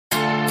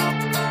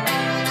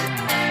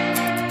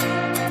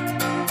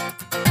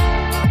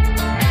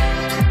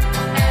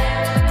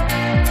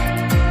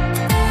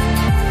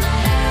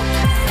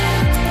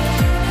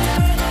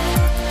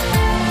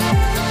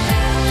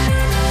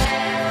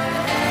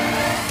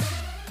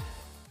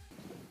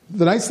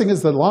the nice thing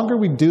is the longer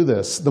we do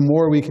this, the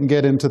more we can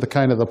get into the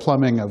kind of the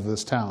plumbing of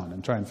this town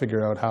and try and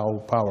figure out how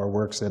power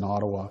works in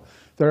Ottawa.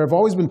 There have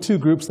always been two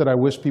groups that I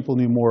wish people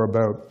knew more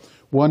about.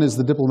 One is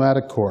the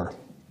Diplomatic Corps.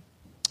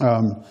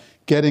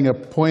 Getting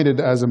appointed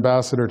as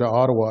ambassador to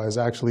Ottawa is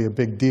actually a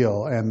big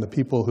deal, and the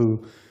people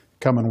who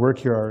come and work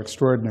here are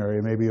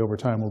extraordinary. Maybe over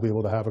time we'll be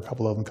able to have a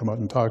couple of them come out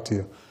and talk to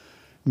you.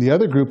 And the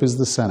other group is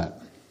the Senate.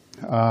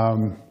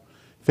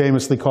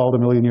 Famously called a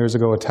million years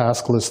ago a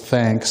taskless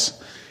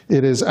thanks.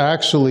 It is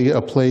actually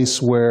a place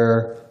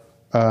where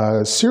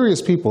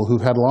serious people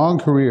who've had long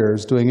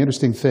careers doing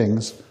interesting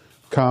things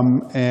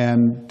come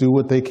and do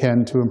what they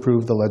can to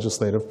improve the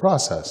legislative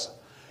process.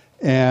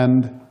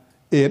 And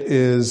it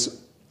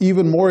is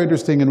even more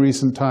interesting in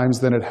recent times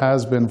than it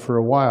has been for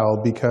a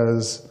while,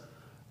 because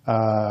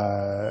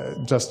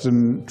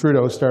Justin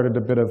Trudeau started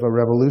a bit of a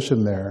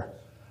revolution there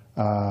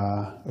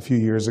a few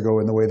years ago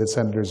in the way that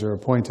senators are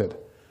appointed.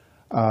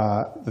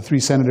 The three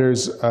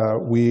senators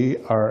we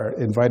are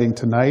inviting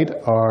tonight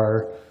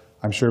are,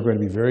 I'm sure, going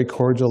to be very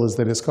cordial as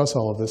they discuss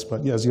all of this,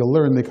 but as you'll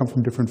learn, they come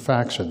from different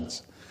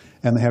factions,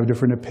 and they have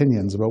different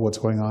opinions about what's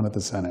going on at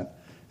the Senate.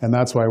 And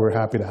that's why we're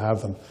happy to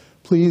have them.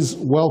 Please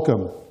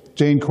welcome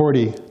Jane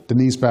Cordy,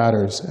 Denise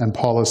Batters, and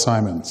Paula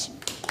Simons.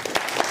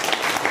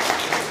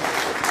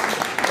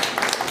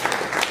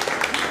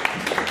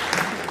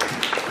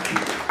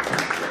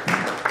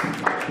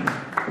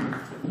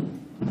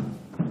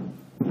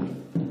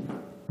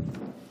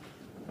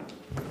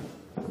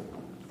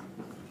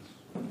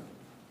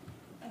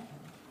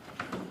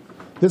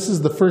 This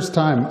is the first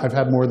time I've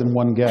had more than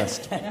one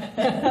guest.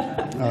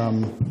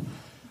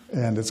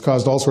 And it's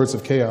caused all sorts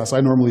of chaos.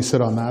 I normally sit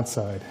on that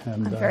side.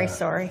 And, I'm very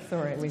sorry.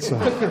 Sorry, we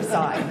took your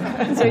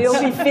side. So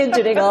you'll be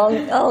fidgeting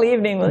all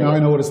evening, will you? Now I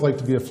know what it's like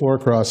to be a floor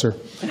crosser.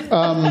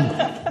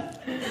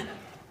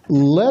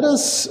 Let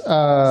us,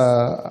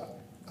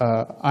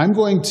 I'm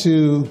going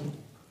to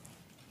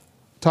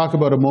talk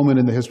about a moment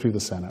in the history of the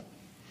Senate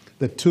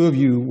that two of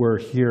you were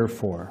here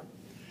for,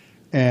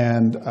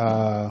 and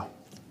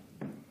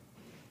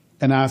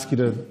ask you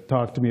to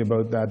talk to me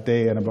about that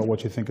day and about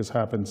what you think has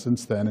happened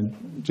since then.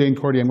 And Jane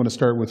Cordy, I'm going to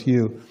start with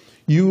you.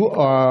 You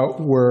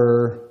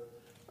were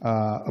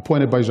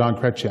appointed by Jean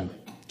Chrétien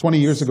 20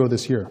 years ago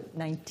this year.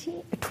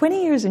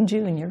 20 years in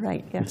June, you're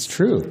right, yes. It's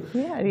true.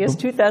 Yeah, it is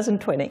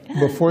 2020.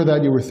 Before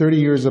that, you were 30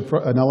 years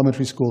an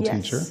elementary school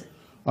Yes. teacher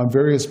on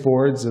various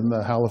boards in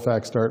the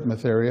Halifax,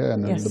 Dartmouth area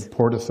and in Yes. the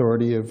Port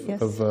Authority of,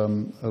 Yes. of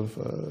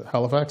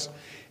Halifax.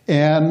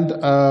 And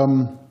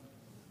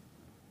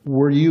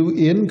were you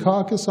in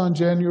caucus on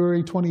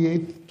January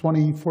 28th,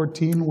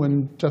 2014,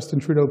 when Justin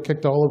Trudeau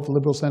kicked all of the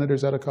Liberal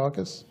senators out of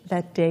caucus?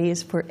 That day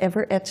is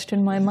forever etched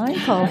in my mind,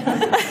 Paul.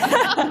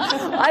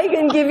 I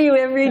can give you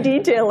every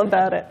detail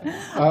about it.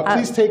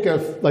 Please take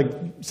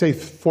say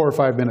 4 or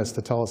 5 minutes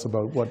to tell us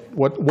about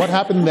what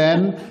happened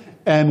then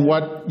and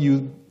what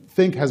you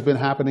think has been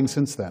happening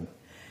since then.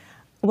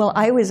 Well,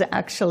 I was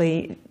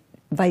actually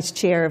vice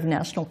chair of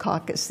National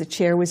Caucus. The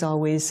chair was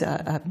always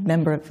a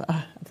member of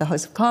the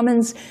House of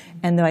Commons,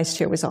 and the vice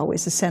chair was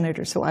always a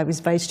senator. So I was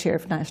vice chair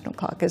of National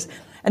Caucus.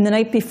 And the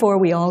night before,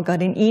 we all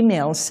got an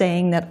email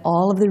saying that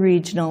all of the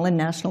regional and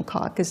national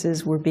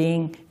caucuses were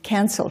being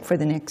canceled for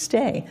the next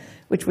day,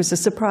 which was a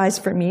surprise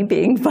for me,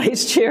 being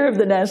vice chair of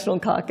the National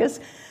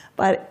Caucus.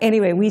 But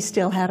anyway, we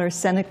still had our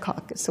Senate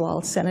caucus, so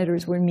all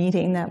senators were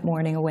meeting that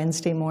morning, a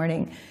Wednesday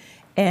morning.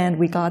 And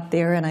we got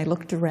there, and I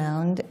looked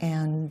around,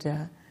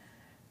 and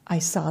I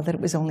saw that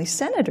it was only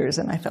senators,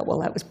 and I thought, well,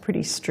 that was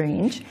pretty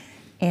strange.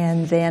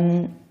 And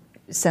then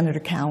Senator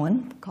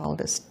Cowan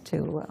called us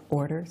to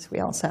order, so we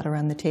all sat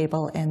around the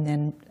table, and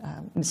then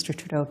Mr.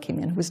 Trudeau came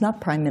in, who was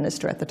not prime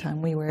minister at the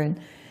time. We were in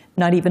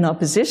not even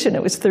opposition.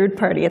 It was third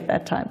party at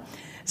that time.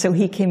 So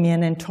he came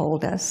in and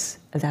told us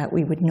that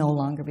we would no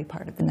longer be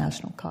part of the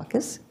National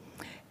Caucus.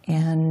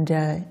 And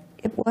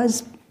it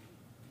was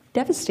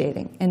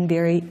devastating and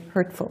very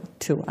hurtful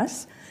to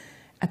us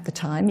at the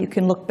time. You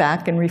can look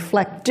back and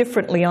reflect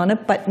differently on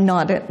it, but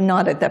not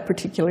at that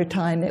particular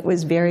time. It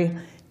was very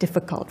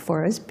difficult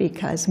for us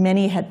because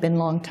many had been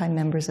longtime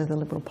members of the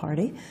Liberal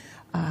Party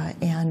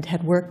and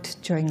had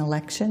worked during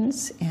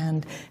elections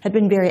and had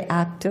been very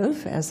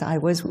active, as I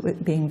was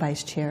being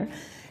vice chair.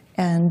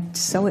 And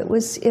so it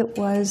was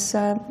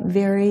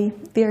very,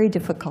 very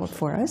difficult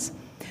for us.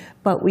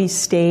 But we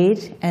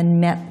stayed and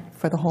met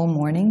for the whole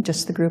morning,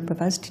 just the group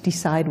of us, to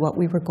decide what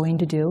we were going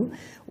to do,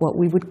 what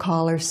we would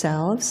call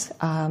ourselves,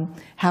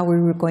 how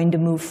we were going to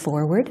move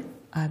forward,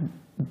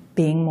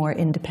 being more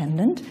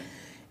independent.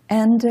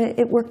 And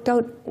it worked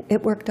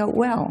out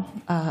well.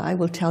 I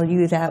will tell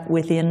you that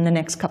within the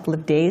next couple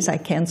of days, I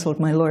canceled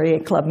my Laurier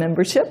Club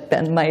membership,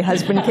 and my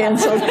husband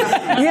canceled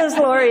his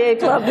Laurier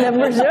Club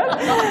membership.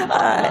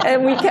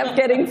 And we kept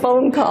getting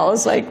phone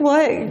calls like,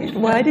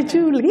 why did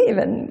you leave,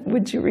 and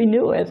would you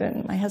renew it?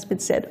 And my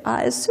husband said,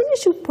 as soon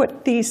as you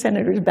put these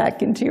senators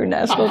back into your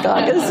National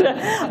Caucus,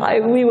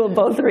 we will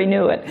both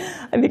renew it.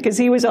 Because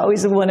he was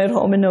always the one at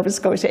home in Nova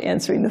Scotia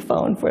answering the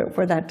phone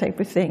for that type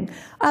of thing.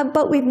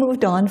 But we've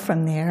moved on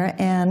from there,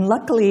 and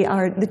luckily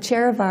the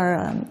chair of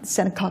our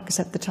Senate caucus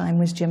at the time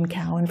was Jim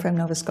Cowan from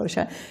Nova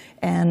Scotia,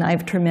 and I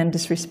have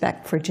tremendous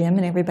respect for Jim,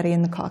 and everybody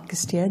in the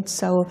caucus did.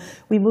 So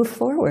we moved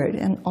forward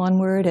and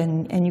onward,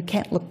 and you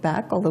can't look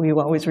back, although you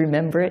always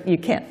remember it. You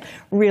can't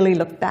really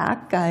look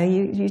back.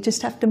 You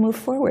just have to move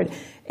forward.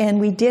 And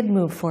we did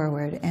move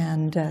forward,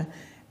 and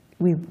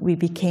we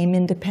became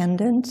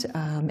independent,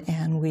 and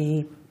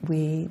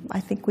I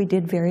think we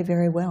did very,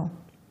 very well.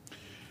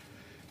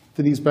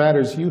 Denise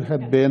Batters, you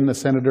had been a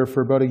senator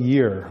for about a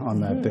year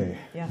on that day.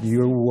 Yes.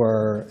 You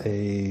were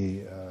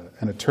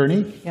an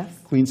attorney, Yes.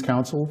 Queen's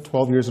Counsel,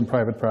 12 years in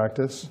private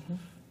practice,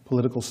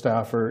 political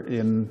staffer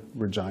in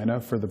Regina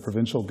for the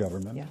provincial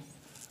government, Yes.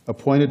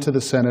 appointed to the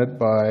Senate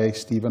by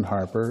Stephen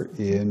Harper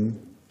in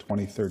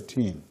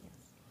 2013.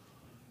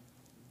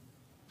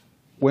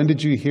 When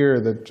did you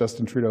hear that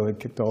Justin Trudeau had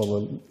kicked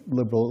all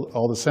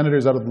the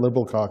senators out of the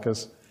Liberal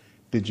caucus?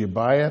 Did you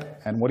buy it?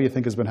 And what do you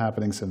think has been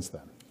happening since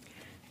then?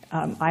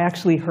 I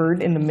actually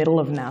heard in the middle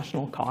of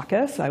National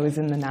Caucus. I was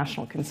in the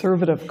National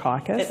Conservative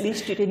Caucus. At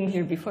least you didn't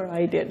hear before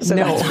I did. So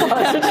No. that's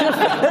positive.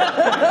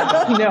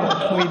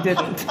 No, we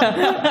didn't.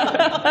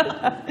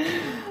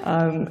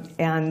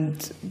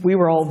 And we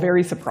were all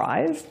very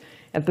surprised.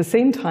 At the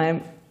same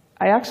time,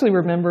 I actually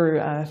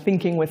remember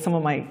thinking with some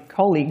of my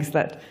colleagues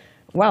that,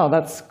 wow,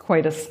 that's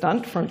quite a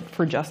stunt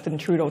for Justin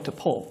Trudeau to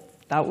pull.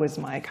 That was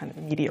my kind of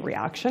immediate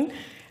reaction.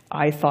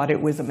 I thought it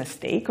was a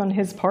mistake on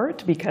his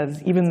part, because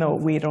even though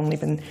I had only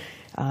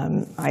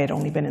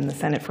been in the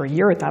Senate for a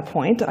year at that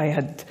point, I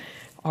had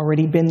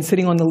already been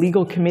sitting on the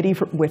legal committee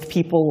with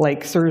people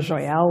like Serge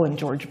Joyal and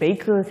George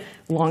Baker,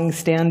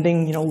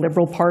 long-standing,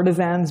 Liberal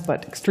partisans,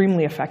 but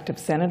extremely effective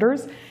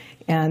senators.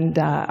 And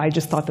I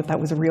just thought that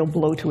was a real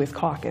blow to his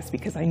caucus,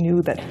 because I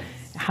knew that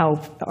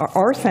how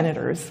our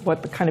senators,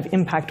 what the kind of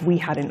impact we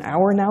had in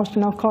our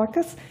National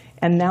Caucus,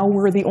 and now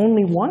we're the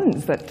only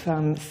ones that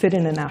sit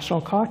in a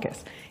National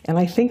Caucus. And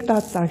I think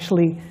that's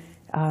actually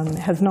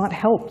has not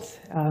helped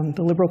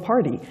the Liberal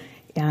Party.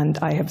 And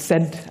I have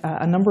said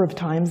a number of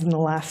times in the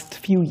last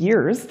few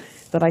years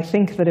that I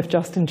think that if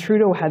Justin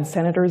Trudeau had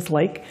senators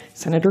like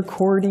Senator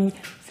Cordy,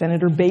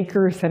 Senator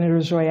Baker, Senator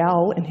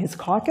Joyal in his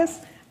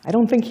caucus, I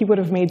don't think he would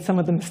have made some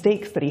of the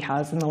mistakes that he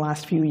has in the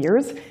last few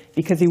years,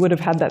 because he would have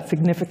had that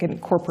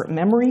significant corporate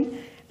memory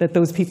that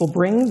those people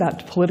bring,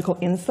 that political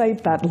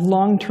insight, that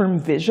long-term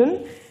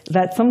vision,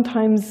 that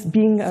sometimes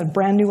being a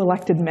brand new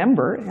elected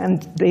member,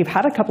 and they've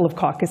had a couple of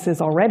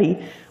caucuses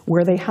already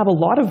where they have a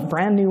lot of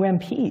brand new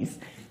MPs.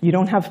 You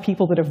don't have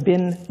people that have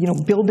been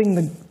building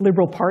the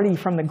Liberal Party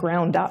from the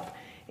ground up,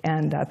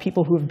 and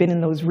people who have been in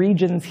those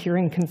regions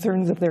hearing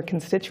concerns of their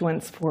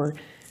constituents for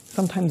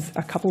sometimes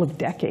a couple of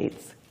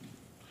decades.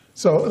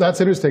 So that's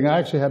interesting. I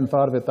actually hadn't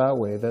thought of it that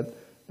way, that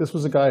this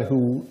was a guy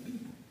who,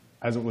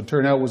 as it would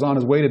turn out, was on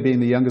his way to being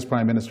the youngest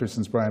prime minister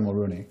since Brian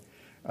Mulroney.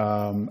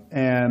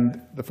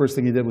 And the first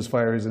thing he did was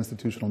fire his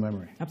institutional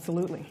memory.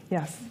 Absolutely,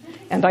 yes.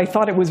 And I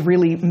thought it was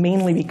really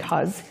mainly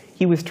because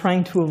he was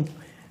trying to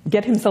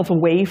get himself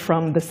away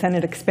from the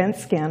Senate expense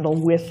scandal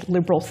with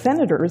Liberal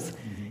senators,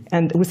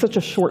 and it was such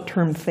a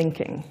short-term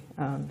thinking.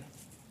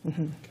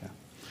 Okay.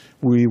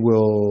 We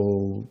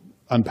will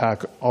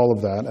unpack all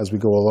of that as we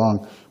go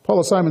along.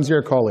 Paula Simons, you're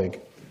a colleague,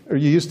 or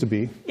you used to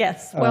be.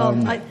 Yes. Well,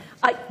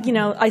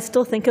 I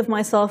still think of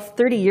myself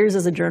 30 years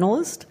as a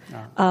journalist.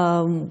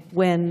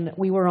 When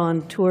we were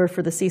on tour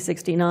for the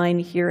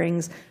C69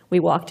 hearings, we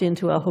walked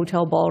into a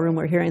hotel ballroom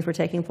where hearings were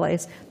taking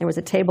place. There was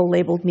a table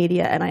labeled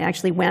media, and I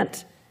actually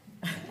went.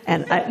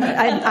 And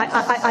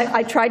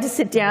I tried to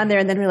sit down there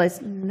and then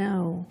realized,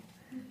 no,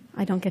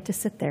 I don't get to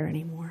sit there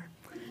anymore.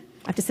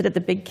 I have to sit at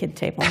the big kid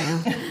table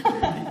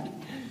now.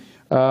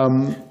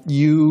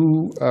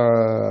 You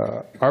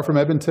are from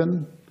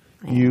Edmonton.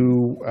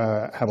 You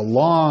have a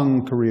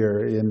long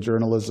career in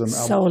journalism.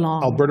 So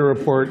long. Alberta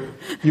Report.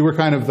 You were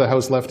kind of the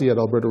house lefty at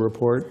Alberta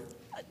Report.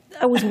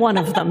 I was one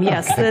of them,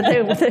 yes.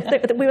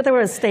 There were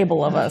a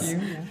stable of us.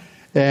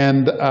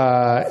 And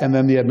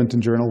then the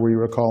Edmonton Journal, where you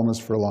were a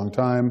columnist for a long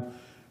time.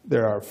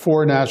 There are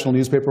 4 national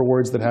newspaper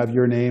awards that have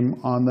your name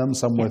on them,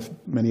 some with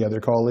many other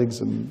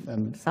colleagues.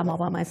 And Some all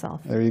by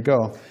myself. there you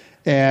go.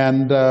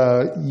 And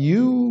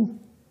you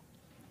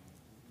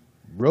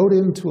wrote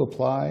in to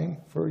apply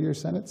for your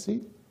Senate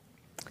seat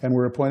and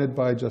were appointed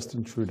by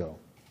Justin Trudeau.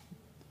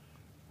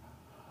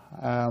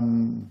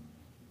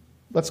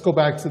 Let's go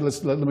back to,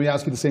 let me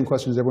ask you the same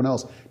question as everyone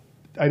else.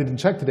 I didn't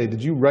check today.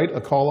 Did you write a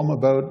column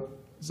about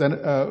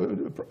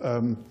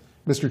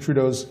Mr.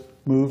 Trudeau's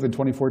move in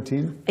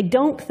 2014? I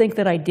don't think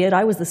that I did.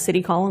 I was the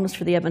city columnist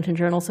for the Edmonton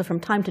Journal, so from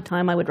time to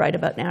time I would write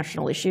about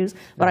national issues,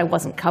 but I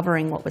wasn't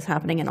covering what was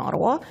happening in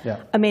Ottawa.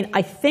 Yeah. I mean,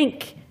 I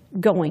think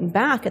going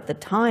back at the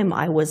time,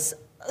 I was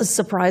as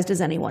surprised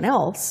as anyone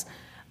else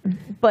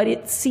But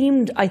it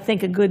seemed, I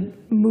think, a good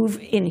move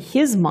in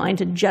his mind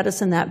to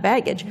jettison that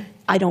baggage.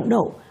 I don't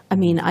know. I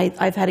mean,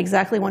 I've had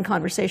exactly one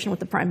conversation with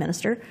the Prime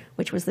Minister,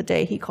 which was the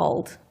day he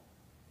called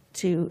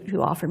to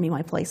offer me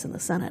my place in the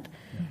Senate.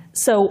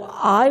 So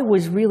I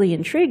was really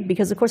intrigued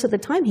because, of course, at the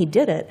time he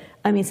did it,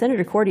 I mean,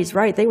 Senator Cordy's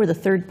right. They were the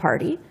third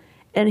party.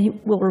 And he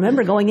will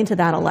remember going into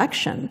that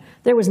election,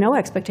 there was no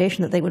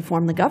expectation that they would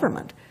form the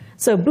government.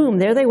 So boom,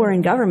 there they were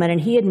in government,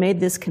 and he had made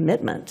this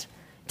commitment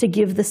to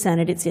give the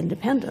Senate its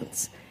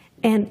independence.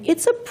 And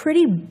it's a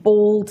pretty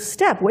bold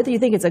step. Whether you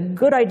think it's a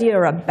good idea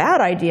or a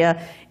bad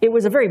idea, it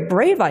was a very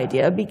brave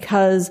idea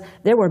because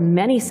there were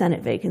many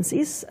Senate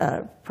vacancies.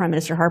 Prime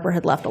Minister Harper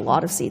had left a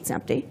lot of seats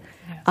empty.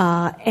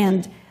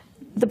 And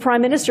the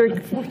Prime Minister,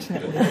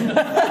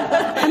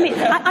 I mean,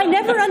 I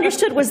never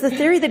understood, was the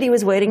theory that he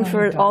was waiting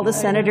for all the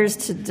senators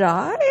to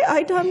die?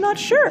 I'm not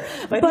sure.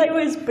 But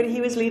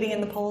he was leading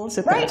in the polls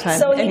at Right, that time,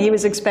 so and he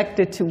was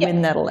expected to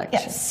win that election.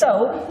 Yes.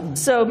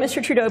 So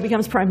Mr. Trudeau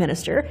becomes Prime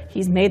Minister.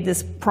 He's made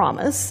this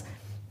promise,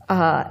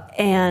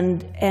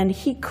 and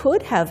he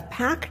could have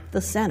packed the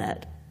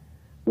Senate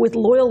with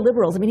loyal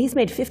Liberals. I mean, he's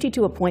made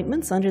 52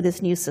 appointments under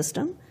this new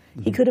system.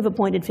 He could have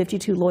appointed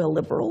 52 loyal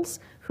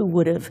Liberals who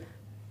would have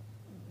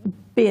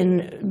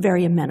been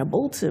very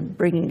amenable to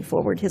bringing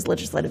forward his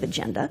legislative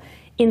agenda.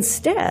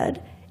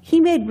 Instead, he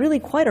made really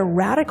quite a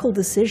radical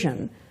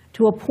decision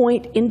to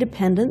appoint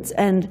independents,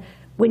 and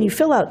when you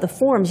fill out the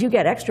forms, you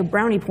get extra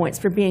brownie points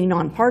for being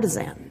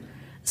nonpartisan.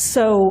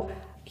 So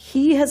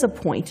he has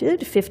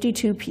appointed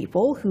 52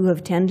 people who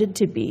have tended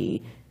to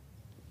be,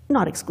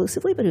 not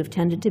exclusively, but who've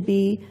tended to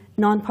be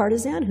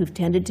nonpartisan, who've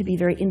tended to be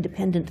very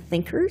independent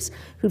thinkers,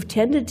 who've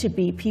tended to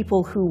be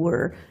people who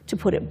were, to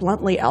put it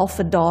bluntly,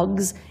 alpha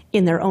dogs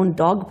in their own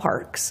dog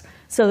parks.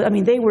 So, I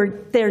mean,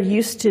 they're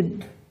used to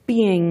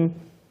being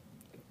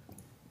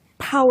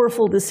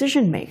powerful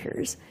decision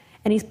makers.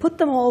 And he's put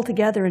them all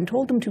together and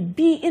told them to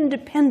be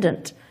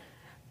independent.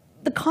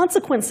 The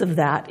consequence of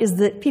that is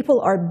that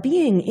people are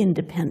being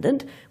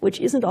independent, which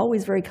isn't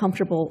always very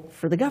comfortable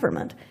for the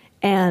government,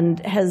 and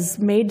has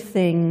made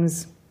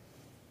things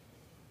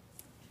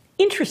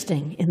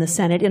interesting in the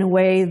Senate in a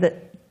way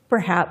that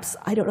perhaps,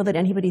 I don't know that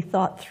anybody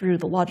thought through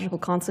the logical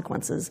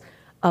consequences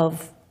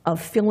of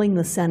filling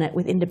the Senate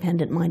with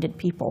independent-minded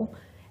people.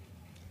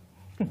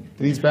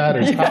 These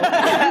batters.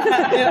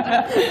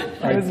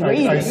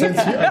 I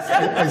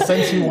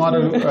sense you want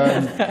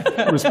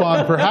to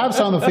respond, perhaps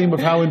on the theme of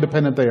how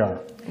independent they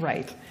are.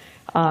 Right.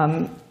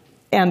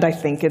 And I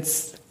think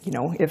it's, you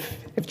know, if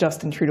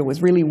Justin Trudeau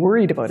was really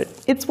worried about it,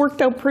 it's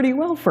worked out pretty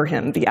well for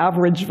him. The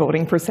average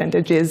voting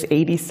percentage is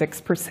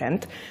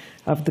 86%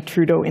 of the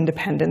Trudeau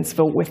independents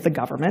vote with the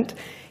government.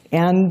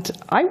 And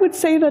I would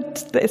say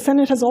that the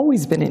Senate has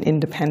always been an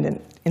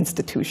independent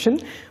institution,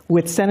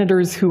 with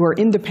senators who are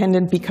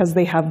independent because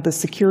they have the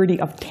security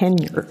of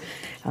tenure.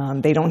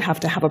 They don't have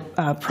to have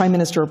a prime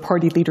minister or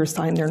party leader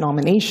sign their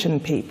nomination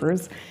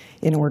papers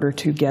in order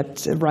to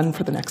run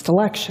for the next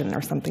election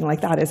or something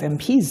like that, as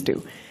MPs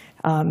do.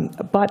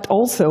 But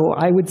also,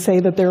 I would say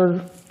that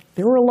there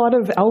were a lot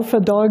of alpha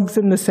dogs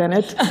in the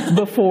Senate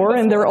before,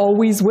 and there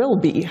always will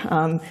be.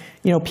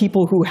 You know,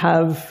 people who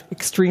have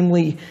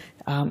extremely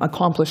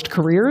accomplished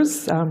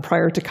careers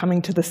prior to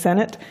coming to the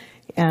Senate.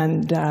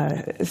 And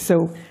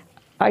so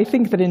I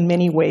think that in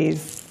many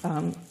ways,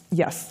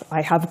 yes,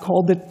 I have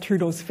called it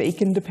Trudeau's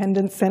fake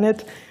independent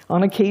Senate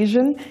on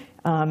occasion.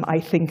 I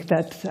think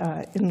that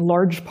in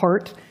large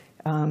part,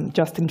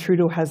 Justin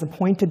Trudeau has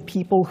appointed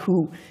people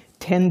who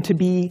tend to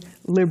be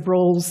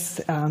Liberals,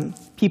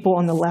 people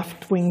on the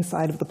left-wing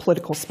side of the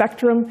political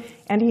spectrum,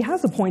 and he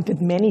has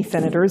appointed many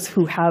senators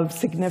who have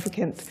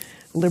significant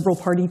Liberal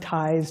Party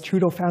ties,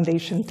 Trudeau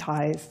Foundation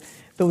ties,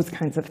 those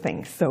kinds of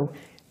things. So,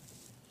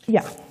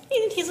 yeah.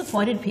 And he's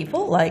appointed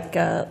people like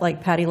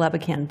Patty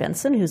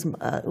Labakan-Benson,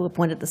 who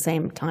appointed at the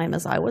same time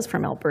as I was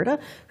from Alberta,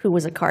 who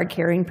was a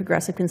card-carrying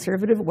progressive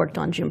conservative, worked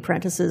on Jim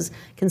Prentice's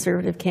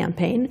conservative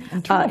campaign.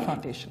 And Trudeau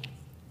Foundation.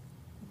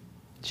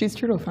 She's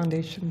Trudeau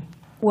Foundation.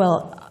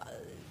 Well,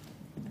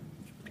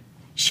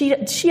 she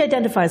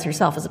identifies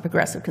herself as a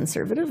progressive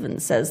conservative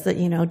and says that,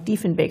 you know,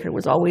 Diefenbaker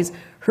was always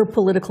her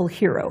political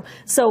hero.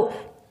 So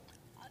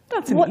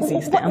that's an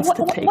easy stance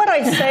to take. What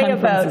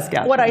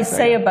I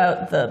say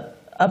about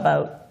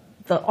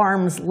the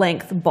arm's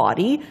length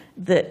body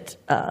that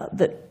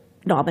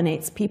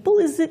nominates people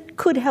is it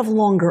could have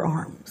longer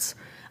arms.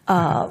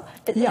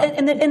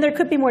 And there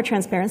could be more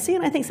transparency,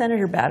 and I think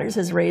Senator Batters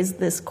has raised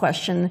this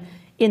question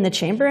in the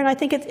chamber, and I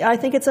think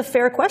it's a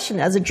fair question.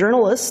 As a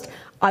journalist,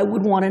 I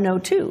would want to know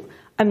too.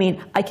 I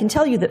mean, I can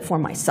tell you that for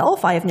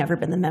myself, I have never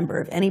been the member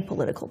of any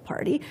political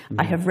party.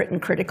 Mm-hmm. I have written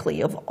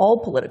critically of all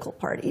political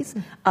parties.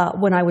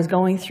 When I was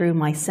going through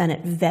my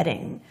Senate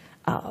vetting,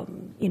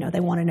 They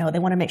want to know. They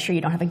want to make sure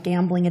you don't have a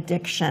gambling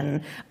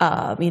addiction.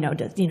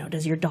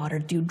 Does your daughter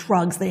do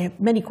drugs? They have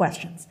many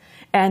questions.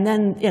 And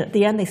then at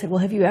the end, they said, "Well,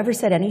 have you ever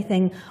said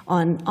anything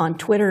on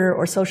Twitter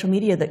or social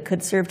media that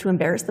could serve to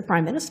embarrass the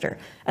Prime Minister?"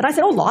 And I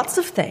said, "Oh, lots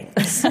of things."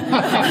 It's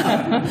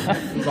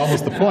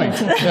almost the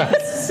point. Yeah.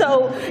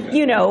 So,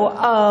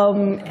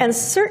 and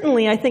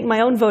certainly, I think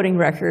my own voting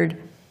record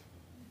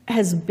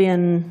has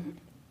been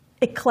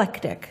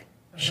eclectic,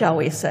 shall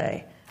we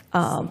say.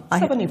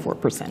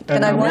 74%.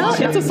 And I want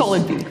It's a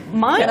solid B.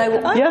 Mine? And I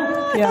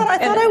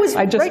thought I was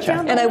I just right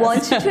down checked. And I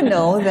want you to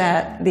know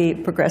that the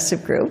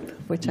Progressive Group,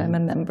 which I'm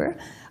a member,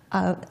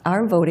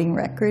 our voting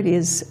record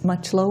is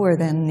much lower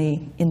than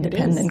the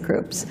independent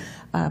groups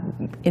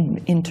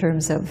in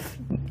terms of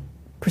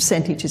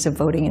percentages of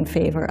voting in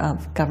favor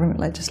of government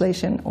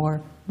legislation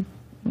or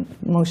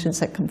motions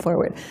that come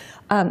forward.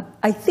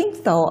 I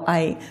think, though,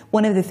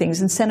 one of the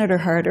things, and Senator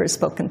Harder has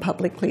spoken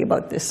publicly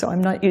about this, so I'm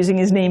not using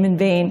his name in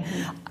vain,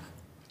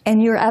 and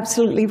you're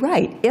absolutely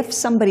right. If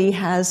somebody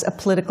has a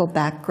political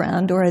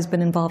background or has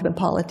been involved in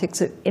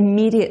politics, it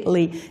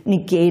immediately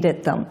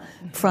negated them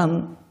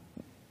from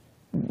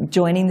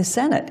joining the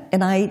Senate.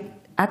 And I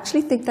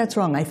actually think that's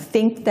wrong. I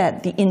think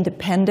that the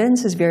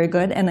independence is very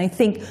good, and I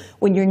think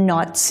when you're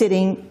not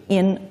sitting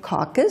in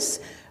caucus,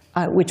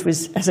 which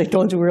was, as I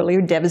told you earlier,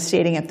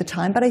 devastating at the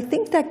time, but I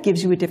think that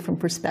gives you a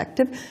different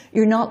perspective.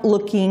 You're not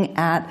looking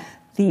at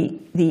the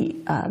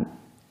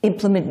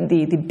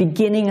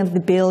beginning of the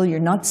bill. You're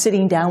not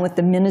sitting down with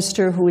the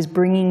minister who is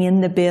bringing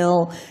in the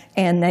bill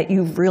and that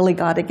you've really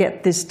got to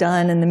get this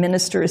done, and the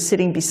minister is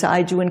sitting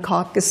beside you in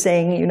caucus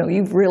saying,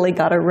 you've really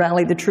got to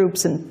rally the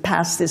troops and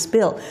pass this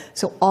bill.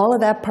 So all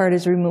of that part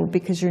is removed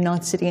because you're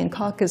not sitting in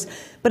caucus.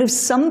 But if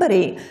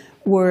somebody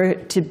were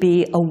to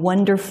be a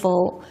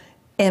wonderful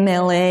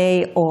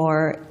MLA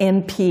or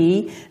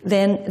MP,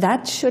 then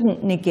that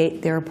shouldn't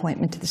negate their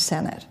appointment to the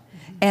Senate.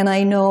 And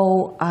I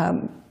know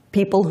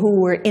people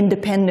who were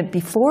independent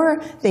before,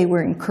 they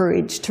were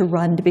encouraged to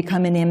run to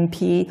become an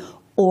MP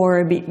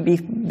or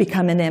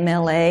become an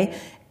MLA,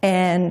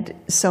 and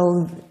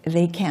so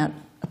they can't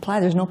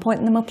apply. There's no point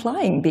in them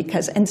applying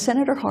because, and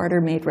Senator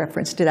Harder made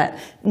reference to that,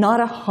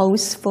 not a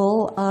house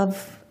full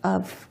of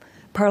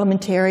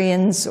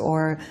parliamentarians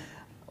or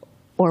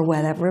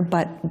whatever,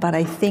 but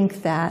I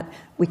think that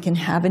we can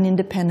have an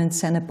independent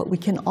Senate, but we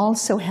can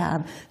also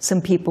have some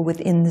people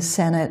within the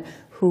Senate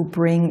who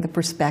bring the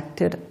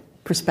perspective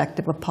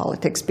of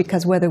politics,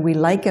 because whether we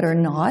like it or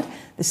not,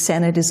 the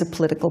Senate is a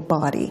political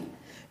body.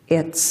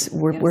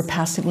 We're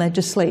passing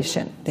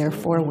legislation,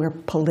 therefore we're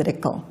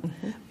political.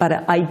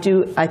 But I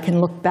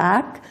can look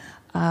back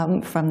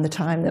from the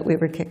time that we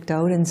were kicked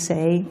out and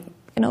say,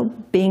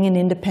 being an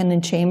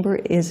independent chamber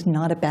is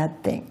not a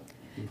bad thing.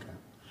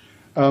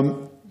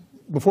 Okay.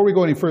 Before we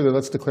go any further,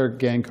 let's declare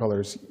gang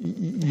colors.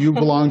 You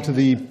belong to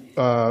the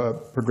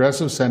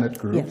Progressive Senate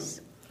group.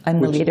 Yes,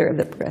 I'm the leader of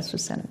the Progressive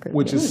Senate group.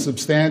 Which is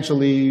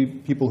substantially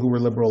people who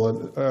were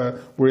liberal,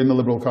 were in the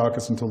Liberal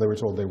caucus until they were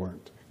told they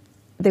weren't.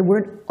 They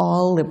weren't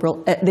all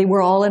liberal. They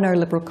were all in our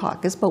Liberal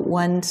caucus, but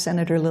one,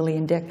 Senator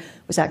Lillian Dick,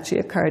 was actually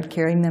a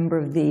card-carrying member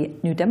of the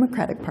New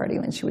Democratic Party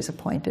when she was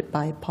appointed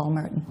by Paul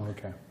Martin.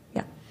 Okay.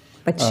 Yeah,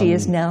 but she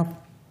has now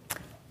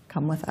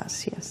come with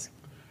us, yes.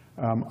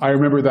 I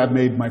remember that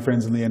made my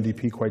friends in the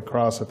NDP quite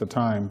cross at the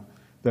time,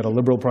 that a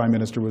Liberal Prime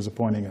Minister was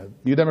appointing a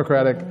New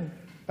Democratic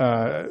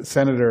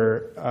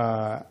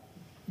senator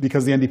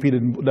because the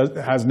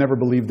NDP has never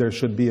believed there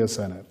should be a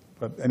Senate.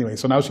 But anyway,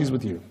 so now she's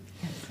with you.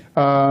 The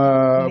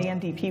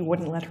NDP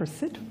wouldn't let her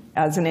sit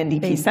as an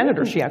NDP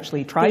senator. She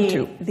actually tried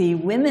to. The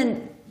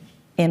women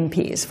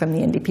MPs from the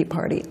NDP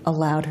party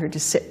allowed her to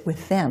sit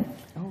with them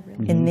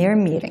in their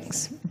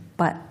meetings,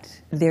 but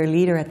their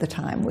leader at the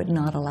time would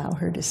not allow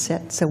her to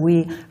sit. So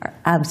we are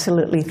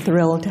absolutely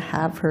thrilled to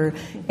have her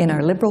in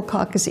our Liberal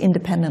caucus,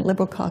 independent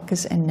Liberal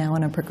caucus, and now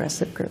in our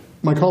Progressive group.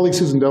 My colleague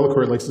Susan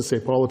Delacourt likes to say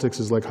politics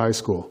is like high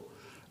school.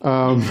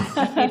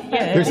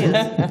 There's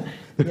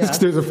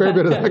a fair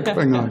bit of that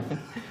going on.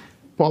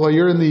 Paula,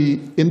 you're in the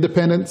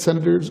Independent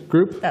Senators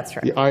group. That's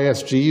right. The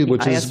ISG,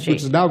 which ISG.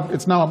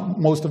 is now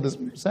most of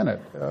the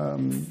Senate.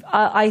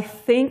 I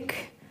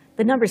think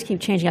the numbers keep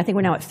changing. I think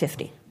we're now at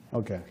 50.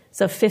 Okay.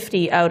 So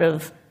 50 out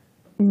of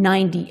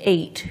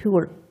 98 who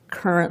are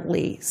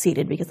currently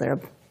seated, because there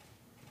are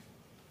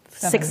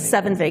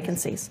seven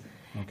vacancies.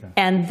 Okay.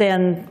 And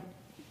then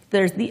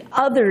there's the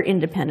other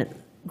independent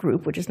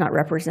group, which is not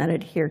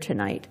represented here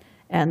tonight,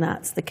 and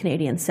that's the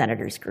Canadian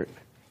Senators group,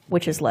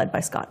 which is led by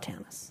Scott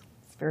Tanis.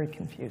 It's very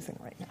confusing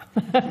right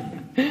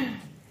now.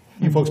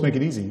 You folks make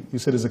it easy. You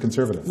sit as a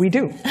conservative. We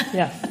do,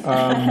 yes.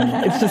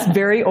 It's just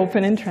very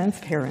open and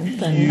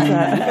transparent.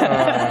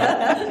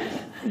 And,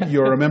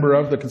 You're a member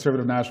of the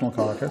Conservative National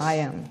Caucus. I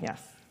am,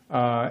 yes.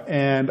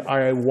 And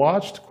I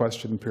watched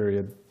Question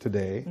Period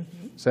today.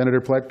 Senator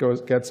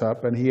Plett gets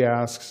up and he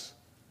asks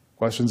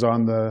questions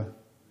on the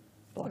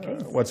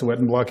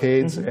Wet'suwet'en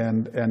blockades,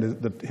 and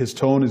his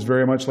tone is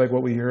very much like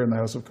what we hear in the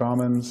House of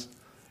Commons.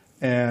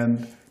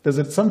 And Does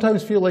it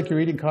sometimes feel like you're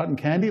eating cotton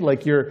candy?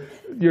 Like you're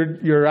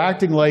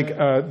acting like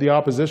the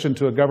opposition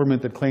to a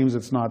government that claims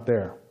it's not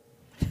there?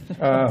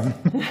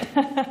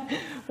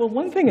 Well,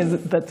 one thing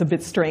that's a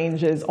bit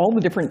strange is all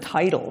the different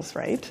titles,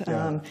 right?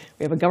 Yeah.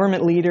 We have a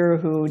government leader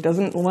who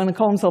doesn't want to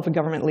call himself a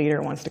government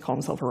leader, wants to call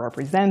himself a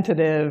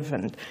representative,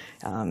 and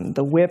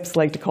the whips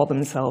like to call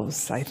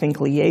themselves, I think,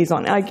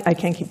 liaison. I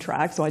can't keep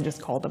track, so I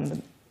just call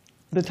them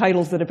the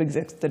titles that have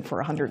existed for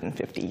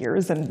 150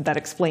 years, and that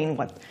explain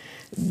what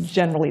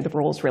generally the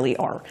roles really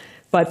are.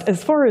 But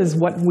as far as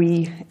what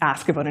we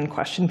ask about in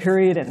question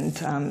period and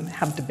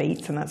have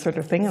debates and that sort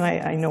of thing, and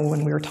I know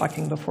when we were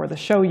talking before the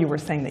show, you were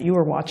saying that you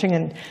were watching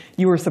and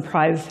you were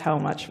surprised how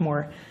much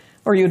more,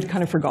 or you'd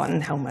kind of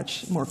forgotten how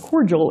much more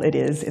cordial it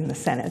is in the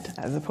Senate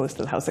as opposed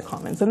to the House of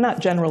Commons. And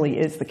that generally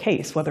is the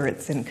case, whether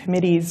it's in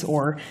committees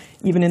or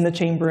even in the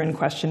chamber in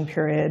question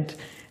period.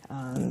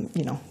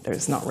 You know,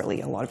 there's not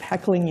really a lot of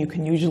heckling. You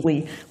can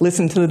usually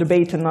listen to the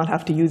debate and not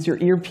have to use your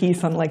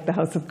earpiece, unlike the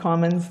House of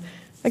Commons.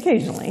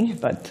 Occasionally,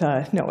 but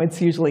no, it's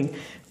usually.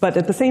 But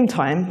at the same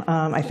time,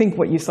 I think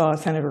what you saw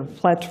Senator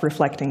Plett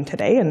reflecting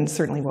today, and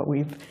certainly what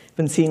we've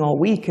been seeing all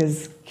week,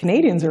 is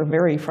Canadians are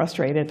very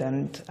frustrated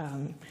and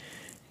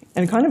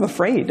kind of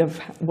afraid of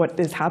what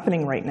is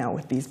happening right now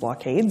with these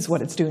blockades,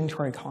 what it's doing to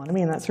our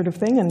economy and that sort of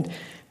thing.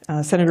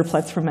 And Senator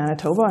Plett's from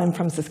Manitoba, I'm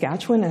from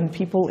Saskatchewan, and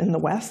people in the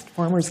West,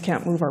 farmers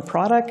can't move our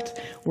product.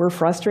 We're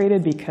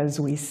frustrated because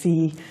we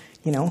see,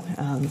 you know,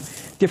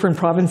 different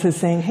provinces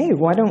saying, hey,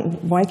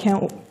 why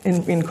can't,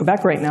 in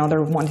Quebec right now,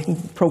 they're wanting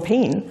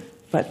propane,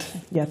 but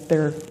yet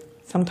they're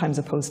sometimes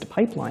opposed to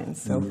pipelines.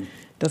 So it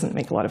doesn't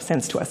make a lot of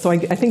sense to us. So I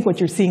think what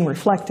you're seeing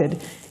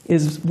reflected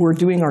is we're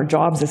doing our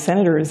jobs as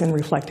senators and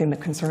reflecting the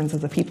concerns of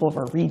the people of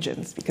our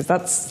regions, because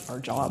that's our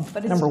job,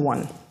 number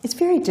one. It's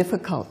very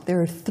difficult. There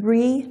are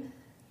 3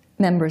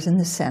 members in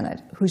the Senate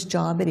whose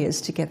job it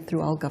is to get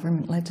through all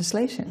government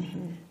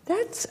legislation.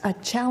 That's a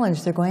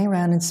challenge. They're going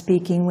around and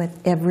speaking with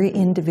every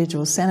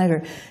individual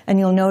senator. And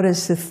you'll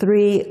notice the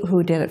 3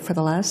 who did it for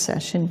the last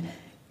session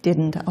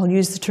didn't, I'll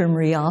use the term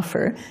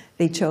reoffer,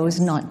 they chose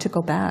not to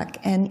go back.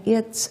 And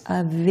it's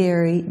a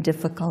very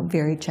difficult,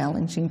 very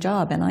challenging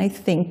job. And I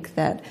think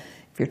that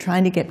if you're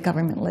trying to get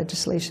government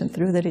legislation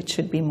through, that it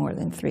should be more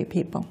than 3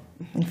 people,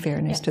 in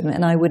fairness to them.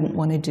 And I wouldn't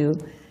want to do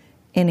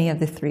any of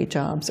the 3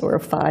 jobs, or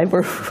 5,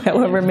 or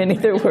however many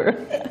there were.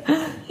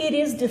 It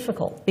is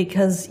difficult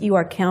because you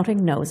are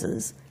counting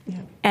noses,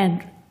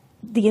 and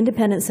the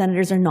independent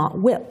senators are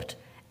not whipped.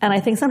 And I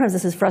think sometimes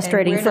this is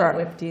frustrating we're for not our,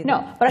 whipped either.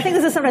 no, but I think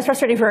this is sometimes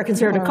frustrating for our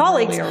conservative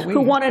colleagues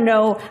who want to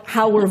know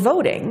how we're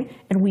voting,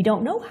 and we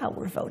don't know how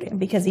we're voting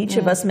because each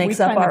of us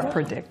makes up our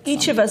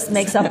each of us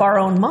makes up our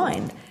own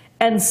mind,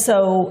 and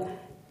so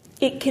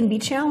it can be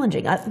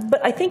challenging.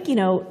 But I think, you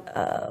know,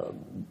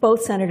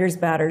 both Senators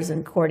Batters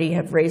and Cordy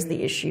have raised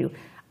the issue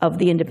of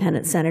the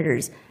independent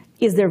senators.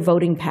 Is their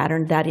voting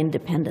pattern that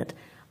independent?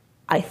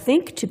 I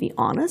think, to be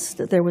honest,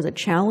 that there was a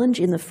challenge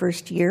in the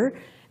first year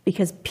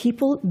because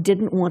people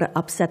didn't want to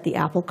upset the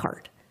apple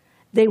cart.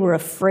 They were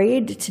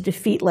afraid to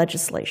defeat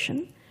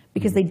legislation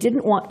because they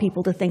didn't want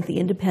people to think the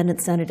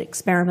independent Senate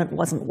experiment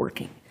wasn't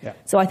working. Yeah.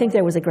 So I think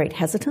there was a great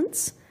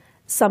hesitance.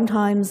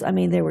 Sometimes, I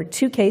mean, there were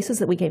 2 cases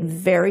that we came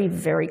very,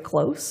 very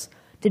close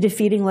to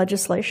defeating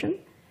legislation.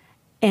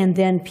 And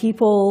then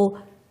people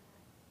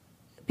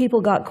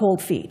got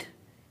cold feet.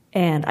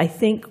 And I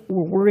think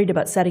we're worried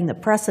about setting the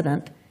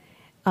precedent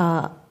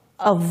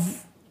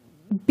of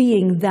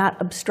being that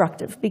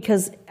obstructive.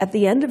 Because at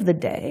the end of the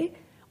day,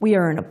 we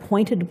are an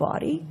appointed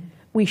body.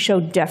 We show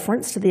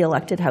deference to the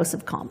elected House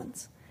of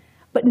Commons.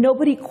 But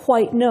nobody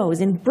quite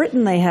knows. In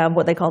Britain, they have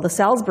what they call the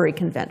Salisbury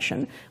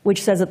Convention,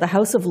 which says that the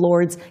House of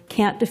Lords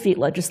can't defeat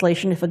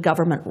legislation if a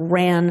government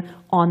ran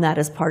on that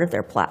as part of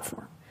their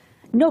platform.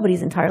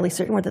 Nobody's entirely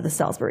certain whether the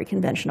Salisbury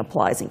Convention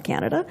applies in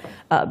Canada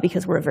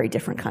because we're a very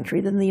different country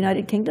than the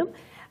United Kingdom.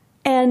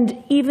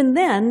 And even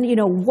then, you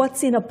know,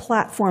 what's in a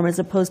platform as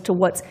opposed to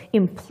what's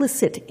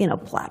implicit in a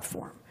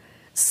platform.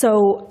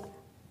 So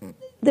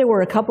there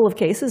were a couple of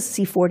cases,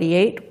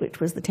 C-48, which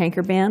was the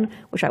tanker ban,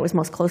 which I was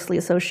most closely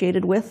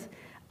associated with,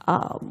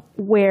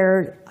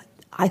 where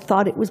I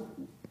thought it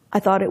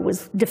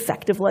was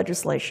defective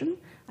legislation.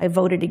 I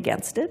voted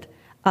against it.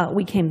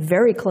 We came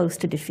very close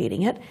to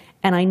defeating it.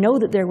 And I know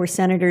that there were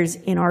senators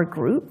in our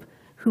group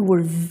who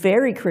were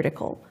very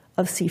critical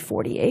of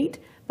C-48,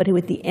 but who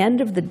at the end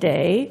of the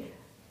day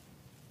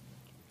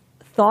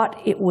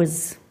thought it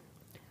was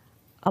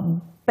a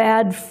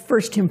bad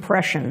first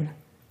impression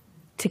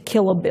to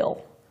kill a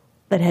bill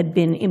that had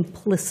been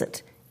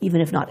implicit,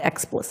 even if not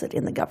explicit,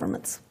 in the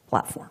government's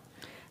platform.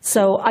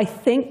 So I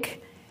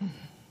think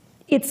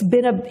it's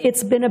been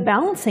a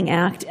balancing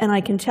act, and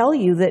I can tell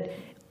you that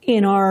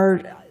in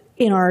our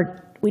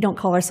we don't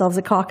call ourselves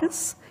a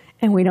caucus,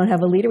 and we don't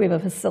have a leader. We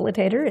have a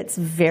facilitator. It's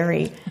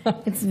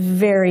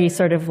very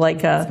sort of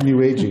like a new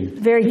agey.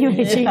 Very new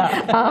agey.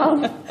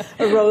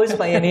 A rose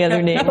by any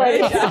other name.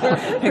 But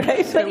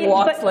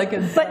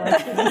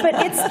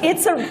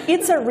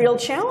it's a real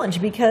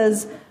challenge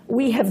because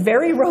we have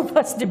very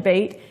robust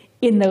debate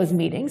in those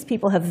meetings.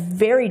 People have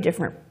very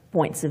different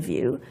points of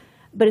view.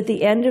 But at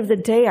the end of the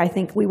day, I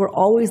think we were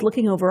always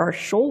looking over our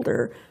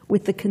shoulder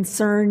with the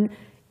concern,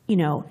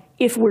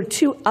 if we're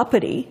too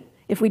uppity,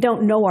 if we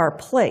don't know our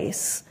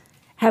place,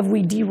 have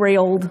we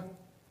derailed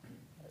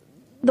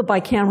the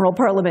bicameral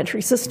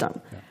parliamentary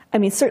system? Yeah. I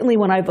mean, certainly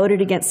when I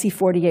voted against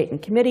C-48 in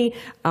committee,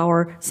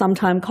 our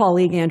sometime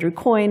colleague Andrew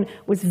Coyne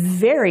was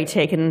very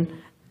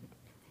taken.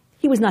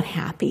 He was not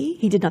happy.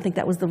 He did not think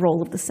that was the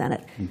role of the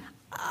Senate.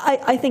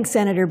 I think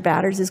Senator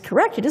Batters is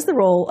correct. It is the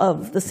role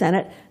of the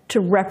Senate to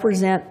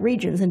represent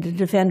regions and to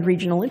defend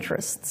regional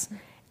interests.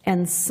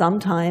 And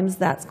sometimes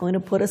that's going to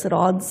put us at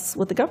odds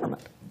with the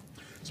government.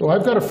 So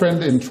I've got a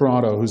friend in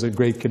Toronto who's a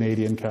great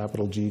Canadian,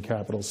 capital G,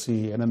 capital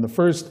C. And in the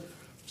first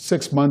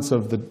 6 months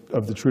of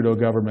the Trudeau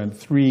government,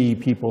 3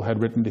 people had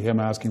written to him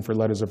asking for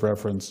letters of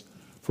reference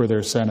for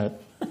their Senate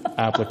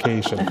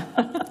application.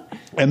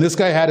 And this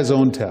guy had his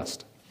own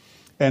test.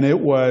 And it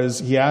was,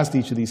 he asked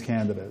each of these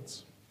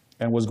candidates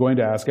and was going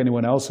to ask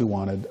anyone else who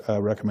wanted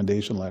a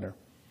recommendation letter.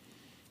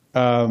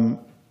 The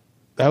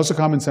House of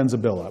Commons sends a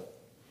bill up.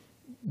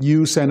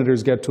 You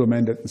senators get to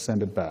amend it and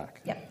send it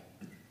back. Yep.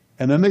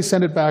 And then they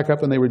send it back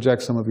up and they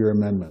reject some of your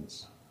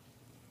amendments.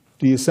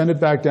 Do you send it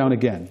back down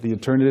again? Do you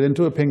turn it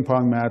into a ping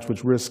pong match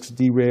which risks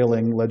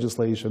derailing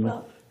legislation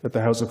that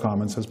the House of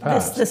Commons has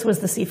passed? This was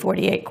the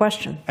C-48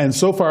 question. And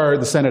so far,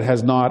 the Senate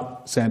has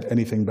not sent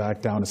anything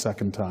back down a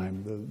second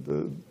time.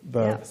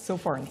 So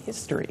far in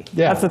history.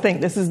 Yeah. That's the thing.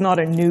 This is not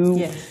a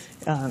new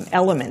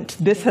element.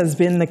 This has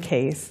been the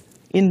case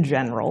in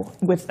general,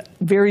 with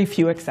very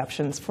few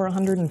exceptions, for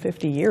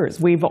 150 years.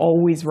 We've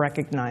always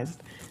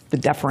recognized the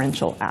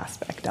deferential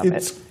aspect of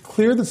It's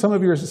clear that some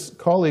of your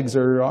colleagues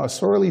are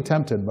sorely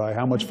tempted by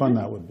how much fun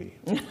that would be.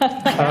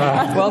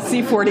 Well,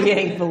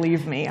 C-48,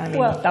 believe me. I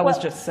mean, that was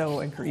just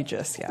so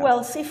egregious. Yeah.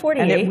 Well, C-48...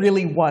 And it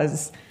really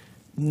was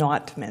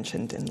not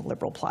mentioned in the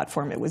Liberal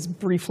platform. It was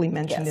briefly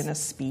mentioned in a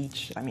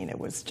speech. I mean, it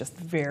was just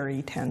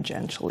very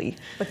tangentially.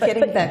 But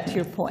getting back to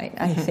your point,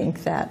 I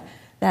think that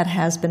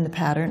has been the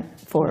pattern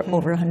for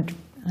over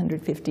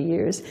 150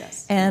 years.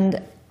 Yes. And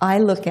I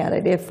look at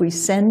it, if we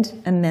send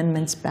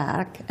amendments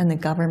back and the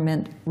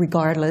government,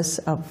 regardless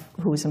of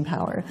who's in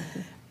power,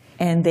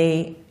 and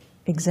they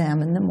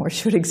examine them or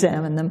should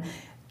examine them,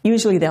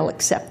 usually they'll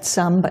accept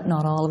some but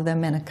not all of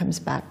them, and it comes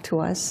back to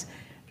us,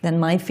 then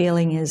my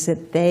feeling is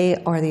that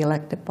they are the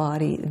elected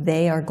body.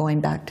 They are going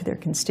back to their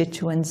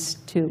constituents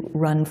to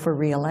run for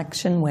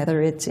re-election,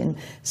 whether it's in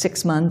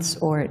 6 months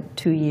or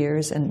 2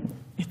 years, and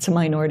it's a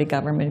minority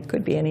government, it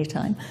could be any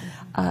time.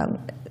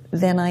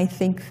 Then I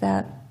think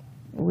that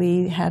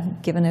we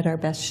have given it our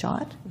best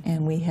shot,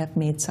 and we have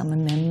made some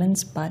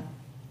amendments, but...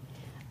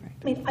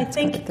 I mean, I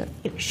think,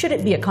 should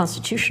it be a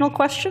constitutional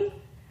question?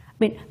 I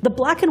mean, the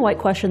black and white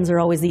questions are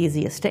always the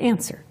easiest to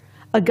answer.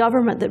 A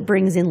government that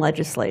brings in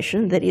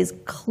legislation that is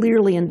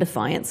clearly in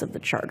defiance of the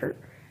Charter,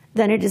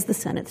 then it is the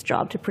Senate's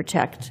job to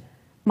protect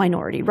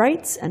minority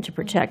rights and to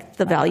protect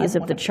the values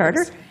of the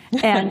Charter.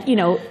 And,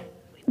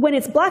 when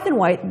it's black and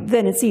white,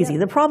 then it's easy.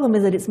 The problem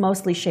is that it's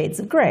mostly shades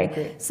of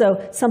gray. So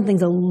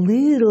something's a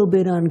little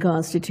bit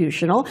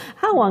unconstitutional.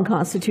 How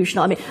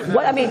unconstitutional? I'll give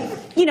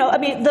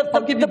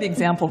you the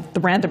example, the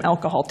random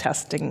alcohol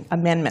testing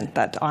amendment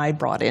that I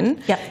brought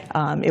in.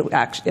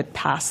 It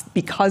passed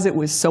because it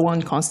was so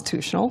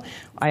unconstitutional.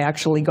 I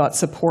actually got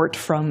support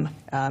from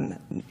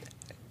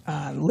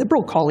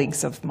Liberal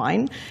colleagues of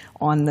mine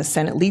on the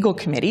Senate Legal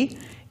Committee,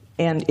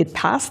 and it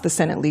passed the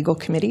Senate Legal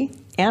Committee,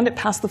 and it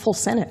passed the full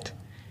Senate.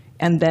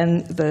 And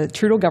then the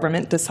Trudeau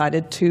government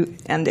decided to,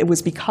 and it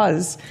was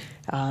because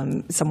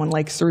someone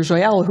like Sir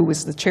Joyal, who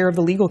was the chair of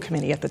the legal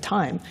committee at the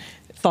time,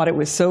 thought it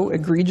was so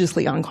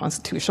egregiously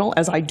unconstitutional,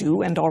 as I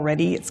do, and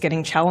already it's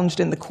getting challenged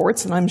in the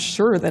courts, and I'm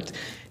sure that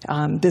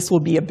this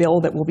will be a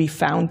bill that will be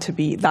found to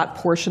be, that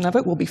portion of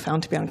it will be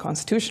found to be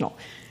unconstitutional.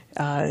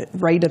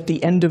 Right at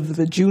the end of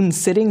the June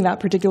sitting that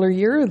particular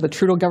year, the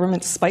Trudeau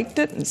government spiked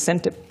it and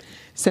sent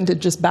it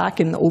just back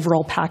in the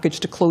overall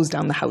package to close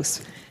down the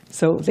House.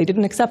 So they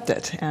didn't accept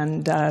it.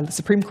 And the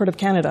Supreme Court of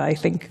Canada, I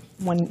think,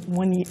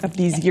 one of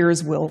these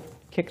years will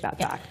kick that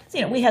back.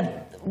 We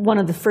had one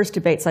of the first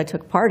debates I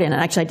took part in,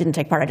 and actually I didn't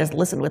take part, I just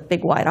listened with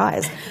big wide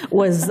eyes,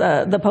 was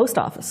the post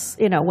office.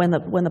 When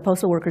the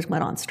postal workers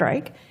went on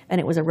strike,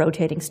 and it was a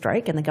rotating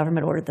strike, and the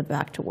government ordered them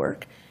back to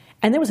work.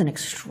 And there was an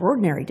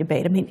extraordinary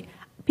debate. I mean,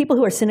 people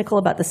who are cynical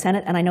about the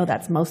Senate, and I know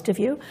that's most of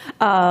you,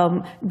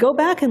 go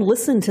back and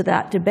listen to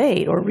that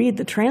debate or read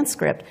the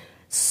transcript.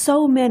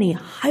 So many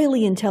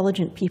highly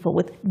intelligent people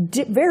with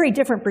very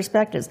different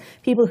perspectives,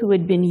 people who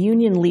had been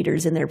union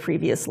leaders in their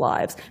previous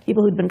lives,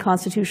 people who'd been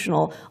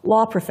constitutional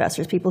law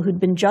professors, people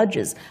who'd been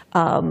judges.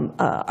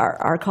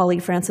 Our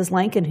colleague Francis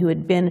Lankin, who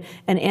had been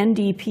an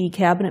NDP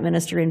cabinet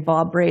minister in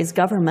Bob Bray's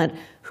government,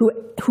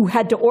 who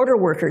had to order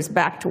workers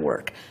back to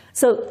work.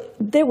 So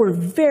there were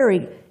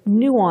very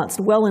nuanced,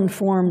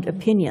 well-informed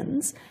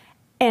opinions.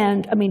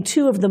 And, I mean,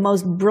 2 of the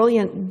most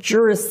brilliant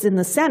jurists in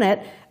the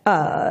Senate,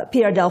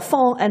 Pierre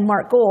Delphont and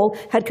Mark Gold,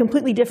 had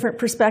completely different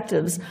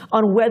perspectives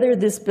on whether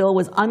this bill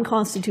was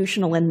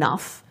unconstitutional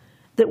enough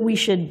that we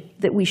should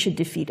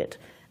defeat it.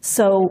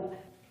 So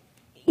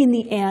in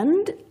the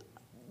end,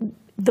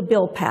 the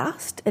bill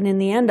passed, and in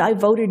the end, I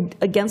voted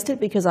against it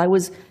because I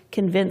was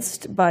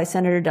convinced by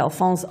Senator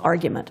Delfon's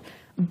argument.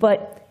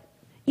 But,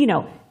 you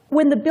know,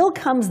 when the bill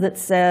comes that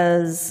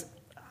says,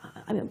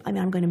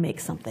 I'm going to make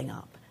something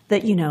up,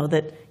 that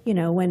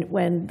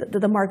when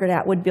the Margaret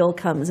Atwood bill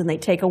comes and they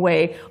take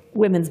away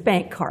women's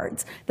bank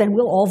cards, then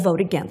we'll all vote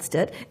against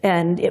it,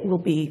 and it will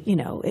be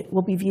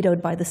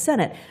vetoed by the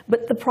Senate.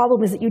 But the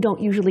problem is that you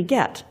don't usually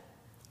get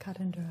cut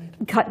and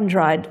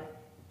dried,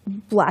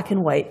 black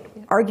and white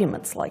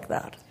arguments like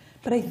that.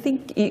 But I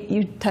think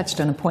you touched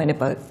on a point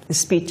about the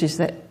speeches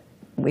that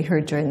we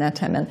heard during that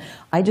time, and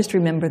I just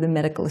remember the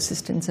medical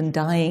assistance and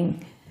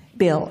dying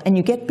bill, and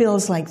you get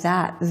bills like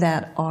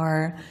that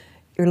are,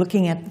 you're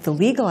looking at the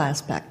legal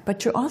aspect,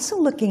 but you're also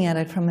looking at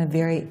it from a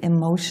very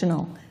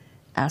emotional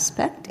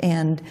aspect,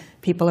 and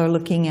people are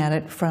looking at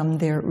it from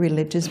their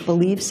religious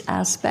beliefs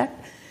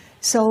aspect.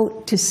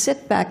 So to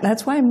sit back,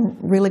 that's why I'm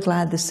really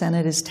glad the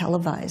Senate is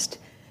televised,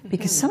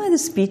 because some of the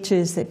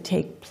speeches that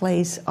take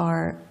place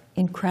are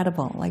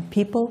incredible. Like,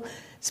 people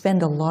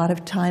spend a lot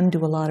of time,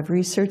 do a lot of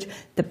research.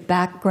 The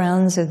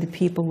backgrounds of the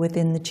people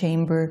within the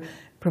chamber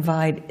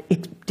provide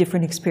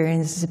different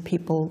experiences that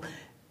people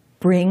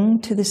bring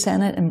to the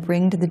Senate and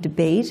bring to the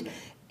debate.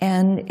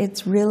 And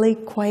it's really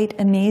quite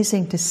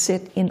amazing to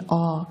sit in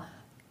awe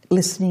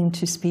listening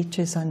to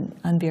speeches on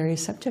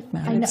various subject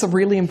matters. And it's a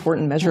really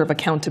important measure of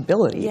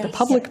accountability. Yes. The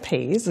public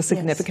pays a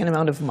significant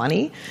amount of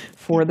money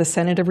for the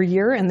Senate every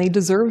year, and they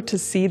deserve to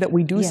see that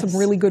we do some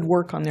really good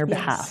work on their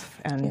behalf.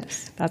 And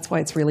that's why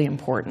it's really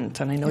important.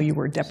 And I know you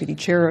were Deputy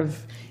Chair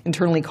of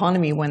Internal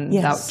Economy when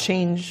that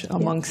change,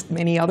 amongst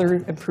many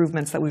other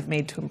improvements that we've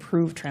made to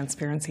improve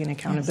transparency and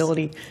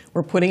accountability,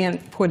 were put in.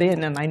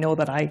 And I know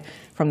that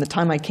from the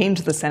time I came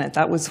to the Senate,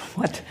 that was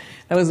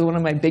one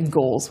of my big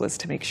goals, was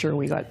to make sure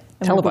we got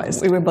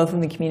televised. We were both in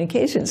the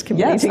communications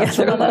committee Yes,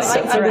 together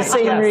absolutely. for the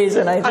same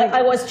reason, I think.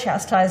 I was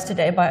chastised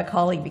today by a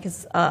colleague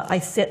because I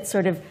sit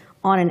sort of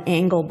on an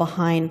angle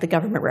behind the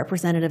government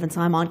representative, and so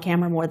I'm on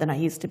camera more than I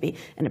used to be.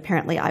 And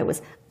apparently, I was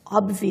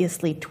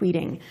obviously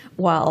tweeting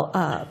while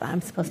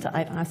I'm supposed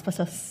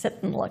to sit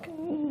and look.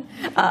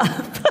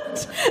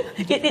 But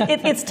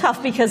it's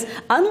tough because,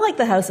 unlike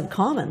the House of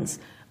Commons,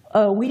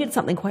 we did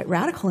something quite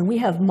radical, and we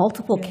have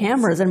multiple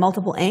cameras and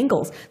multiple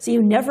angles. So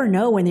you never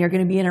know when you're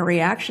going to be in a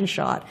reaction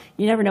shot.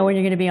 You never know when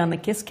you're going to be on the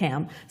kiss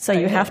cam. So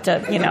you have to,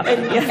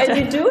 And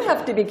you do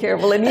have to be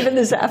careful. And even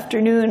this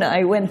afternoon,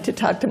 I went to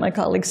talk to my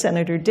colleague,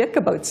 Senator Dick,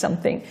 about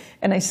something.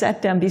 And I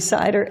sat down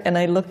beside her, and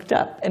I looked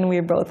up, and we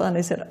were both on.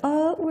 I said,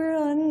 "Oh, we're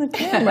on the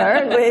camera,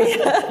 aren't we?"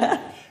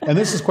 And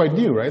this is quite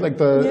new, right? Like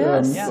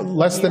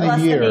less than a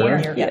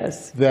year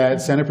that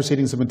Senate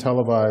proceedings have been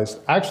televised.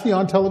 Actually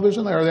on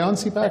television? Are they on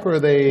CPAC, or are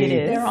they? It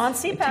is. They're on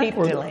CPAC. Tape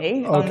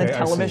delay on the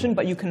television,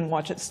 but you can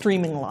watch it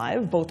streaming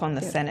live, both on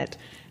the Senate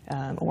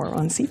or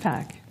on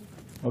CPAC.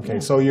 Okay,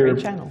 so you're you're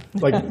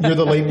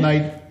the late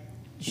night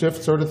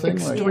shift sort of thing?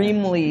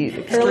 Extremely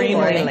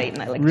late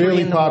night, like really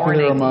 3 in the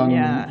popular morning.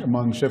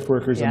 among shift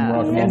workers and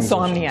rock and roll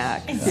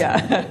insomniacs.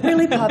 musicians.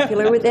 Really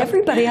popular with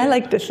everybody, I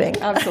like to think.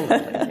 Absolutely,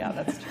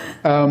 that's true.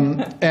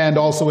 And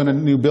also in a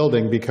new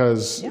building,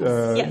 because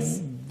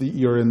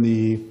you're in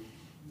the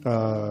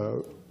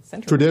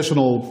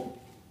traditional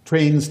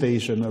train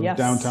station of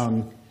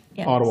downtown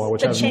Ottawa,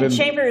 which hasn't been. The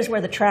chamber is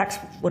where the tracks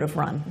would have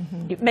run.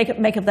 You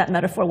make of that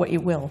metaphor what you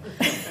will.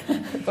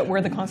 But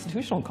where the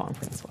Constitutional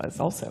Conference was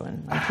also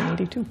in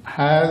 1982.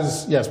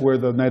 Where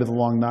the Night of the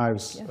Long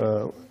Knives.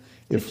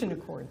 Kitchen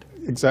Accord.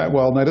 Exactly.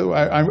 Well,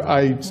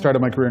 I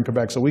started my career in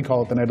Quebec, so we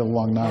call it the Night of the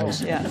Long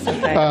Knives. Yes.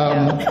 Okay.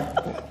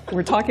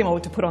 We're talking about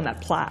what to put on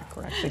that plaque.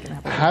 We're actually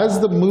going to have. Has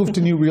the move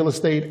to new real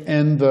estate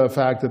and the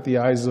fact that the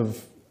eyes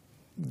of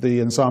the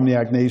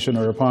insomniac nation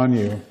are upon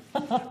you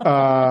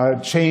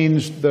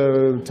changed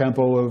the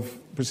tempo of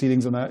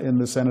proceedings in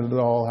the Senate at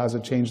all? Has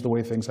it changed the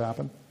way things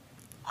happen?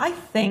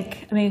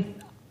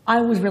 I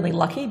was really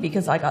lucky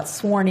because I got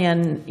sworn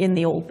in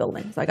the old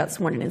buildings. I got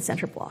sworn in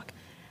Centre Block.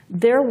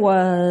 There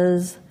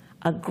was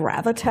a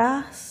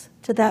gravitas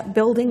to that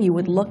building. You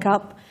would look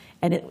up,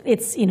 and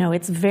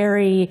it's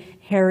very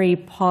Harry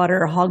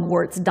Potter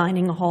Hogwarts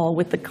dining hall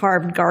with the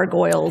carved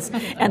gargoyles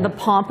and the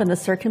pomp and the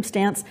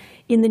circumstance.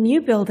 In the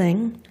new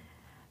building,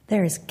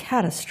 there's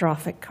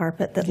catastrophic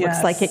carpet that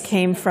looks like it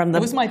came from the.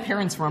 It was my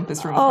parents'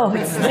 rumpus room. Oh,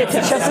 it's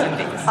just.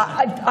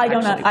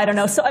 I don't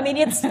know. So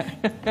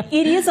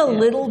it is a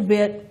little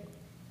bit.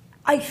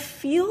 I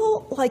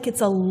feel like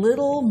it's a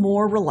little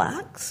more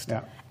relaxed,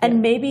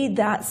 and maybe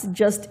that's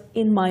just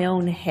in my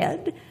own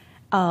head.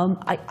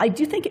 I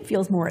do think it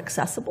feels more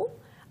accessible.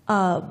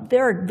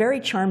 There are very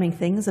charming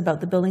things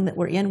about the building that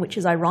we're in, which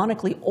is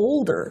ironically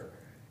older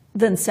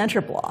than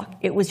Centre Block.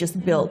 It was just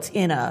built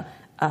in a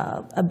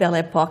Belle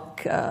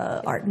Epoque,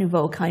 Art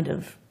Nouveau kind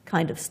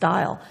of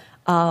style.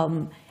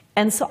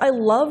 And so I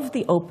love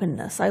the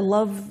openness. I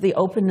love the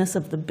openness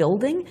of the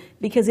building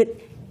because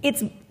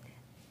it's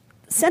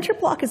Centre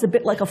Block is a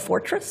bit like a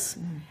fortress,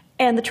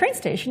 and the train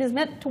station is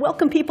meant to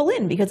welcome people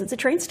in because it's a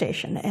train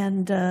station.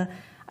 And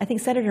I think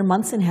Senator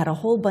Munson had a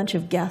whole bunch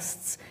of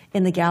guests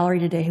in the gallery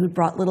today who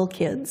brought little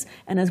kids.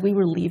 And as we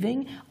were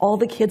leaving, all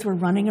the kids were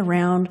running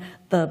around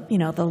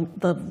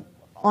the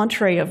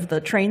entree of the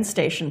train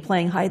station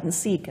playing hide and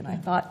seek. And I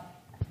thought,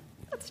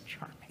 that's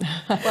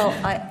charming.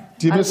 Well,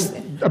 Do you miss,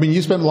 I mean,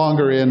 you spent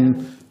longer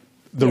in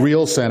the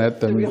real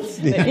Senate than...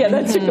 yeah,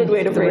 that's a good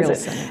way to phrase real it.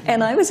 Senate.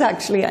 And I was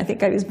actually, I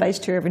think I was vice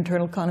chair of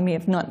internal economy.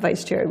 If not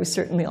vice chair, I was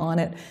certainly on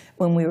it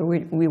when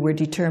we were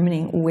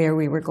determining where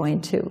we were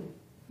going to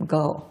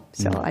go.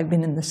 So I've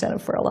been in the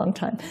Senate for a long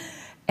time.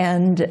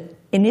 And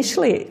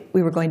initially,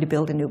 we were going to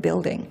build a new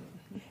building.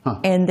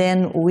 And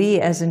then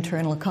we, as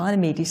internal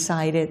economy,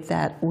 decided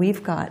that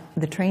we've got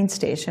the train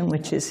station,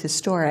 which is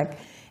historic,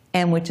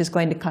 and which is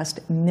going to cost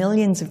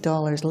millions of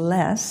dollars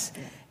less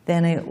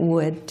than it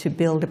would to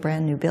build a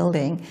brand new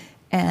building.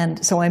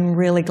 And so I'm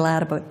really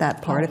glad about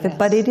that part of it.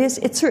 But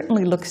it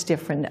certainly looks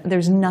different.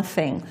 There's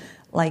nothing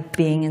like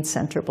being in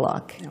Center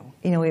Block. No.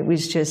 You know, it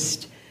was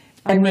just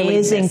I really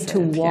amazing miss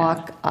to it,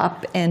 walk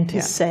up and to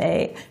Yeah.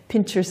 say,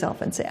 pinch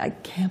yourself and say, I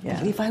can't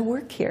believe I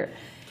work here.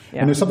 Yeah.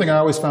 And there's something I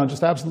always found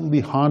just absolutely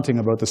haunting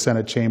about the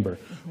Senate chamber,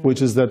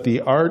 which is that the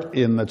art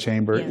in the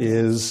chamber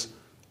is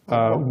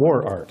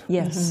war art.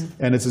 Yes.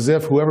 And it's as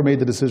if whoever made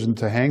the decision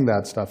to hang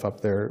that stuff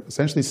up there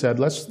essentially said,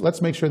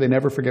 let's make sure they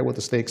never forget what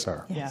the stakes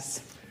are.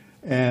 Yes.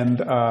 And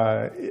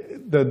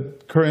the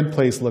current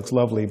place looks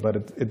lovely, but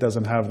it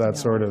doesn't have that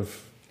sort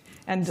of...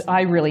 And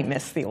I really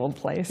miss the old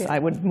place. I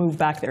would move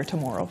back there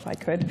tomorrow if I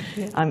could.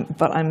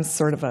 But I'm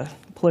sort of a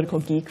political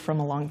geek from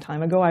a long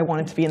time ago. I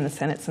wanted to be in the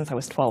Senate since I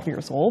was 12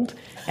 years old.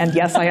 And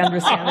yes, I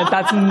understand that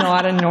that's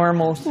not a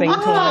normal thing to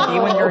want to be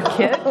when you're a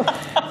kid.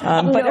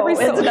 But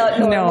it's not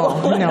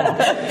normal. No.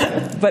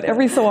 But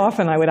every so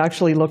often I would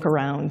actually look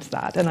around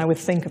that and I would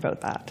think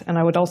about that. And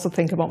I would also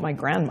think about my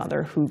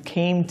grandmother who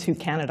came to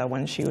Canada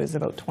when she was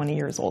about 20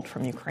 years old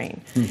from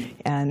Ukraine.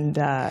 And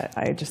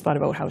I just thought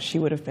about how she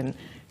would have been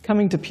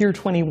coming to Pier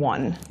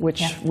 21,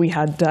 which we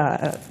had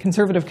a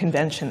Conservative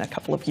convention a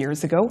couple of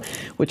years ago,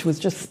 which was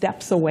just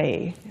steps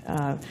away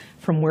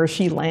from where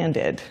she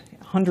landed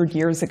 100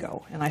 years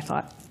ago. And I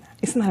thought,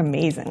 isn't that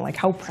amazing? Like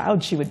how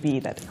proud she would be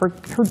that her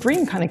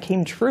dream kind of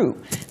came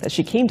true, that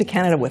she came to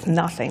Canada with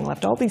nothing,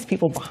 left all these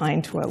people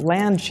behind to a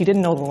land she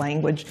didn't know the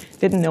language,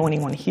 didn't know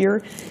anyone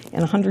here.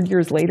 And 100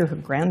 years later, her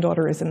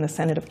granddaughter is in the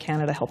Senate of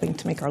Canada helping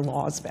to make our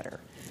laws better.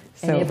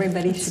 And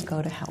everybody should go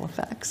to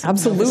Halifax.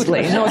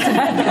 Absolutely. No,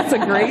 it's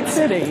a great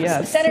city,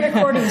 yes. Senator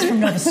Cordy's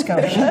from Nova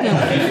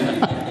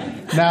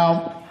Scotia.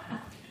 Now,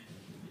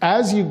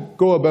 as you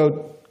go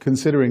about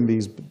considering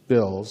these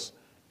bills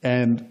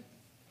and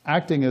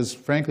acting as,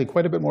 frankly,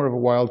 quite a bit more of a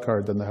wild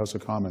card than the House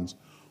of Commons,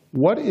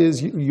 what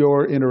is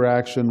your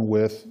interaction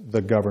with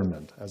the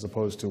government as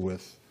opposed to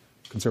with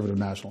Conservative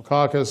National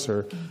Caucus?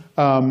 Or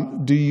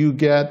do you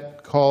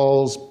get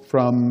calls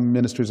from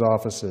ministers'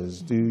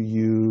 offices? Do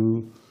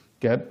you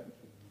get...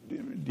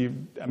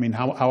 I mean,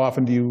 how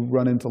often do you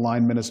run into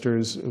line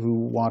ministers who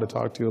want to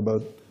talk to you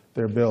about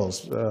their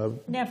bills?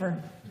 Never.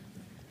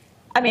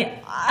 I mean,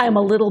 I'm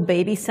a little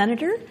baby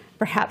senator.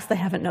 Perhaps they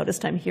haven't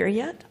noticed I'm here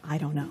yet. I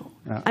don't know.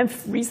 Yeah.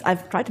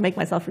 I've tried to make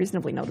myself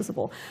reasonably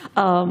noticeable.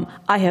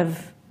 I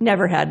have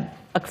never had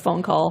a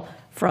phone call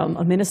from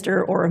a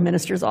minister or a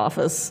minister's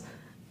office.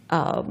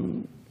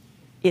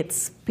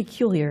 It's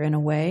peculiar in a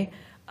way.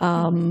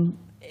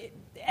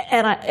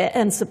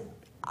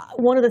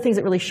 One of the things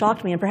that really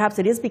shocked me, and perhaps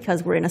it is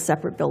because we're in a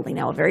separate building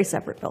now, a very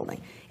separate building,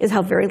 is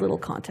how very little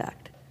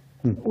contact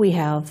we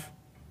have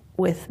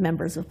with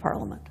members of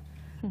Parliament.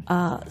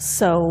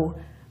 So,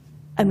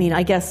 I mean,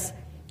 I guess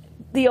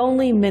the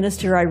only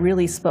minister I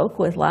really spoke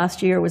with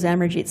last year was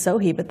Amarjeet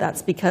Sohi, but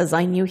that's because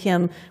I knew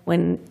him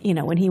when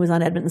he was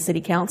on Edmonton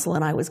City Council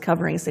and I was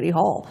covering City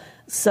Hall.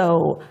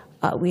 So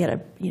we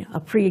had a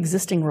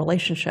pre-existing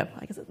relationship.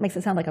 I guess it makes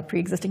it sound like a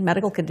pre-existing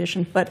medical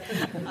condition, but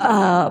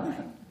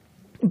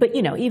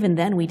even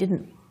then we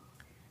didn't.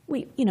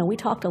 We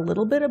talked a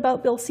little bit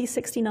about Bill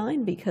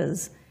C-69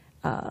 because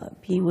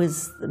he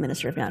was the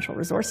Minister of Natural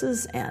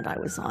Resources and I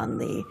was on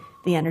the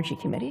Energy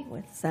Committee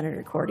with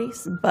Senator Cordy.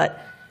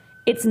 But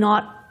it's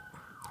not.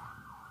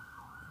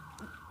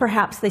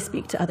 Perhaps they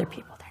speak to other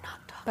people. They're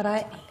not talking.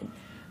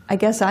 But I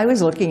guess I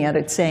was looking at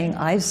it saying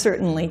I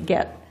certainly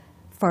get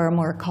far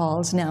more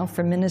calls now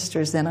from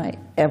ministers than I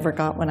ever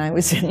got when I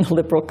was in the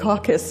Liberal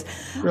caucus.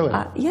 Really?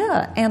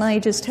 Yeah, and I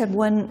just had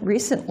one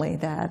recently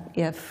that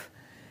if...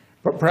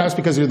 Perhaps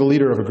because you're the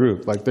leader of a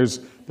group, like there's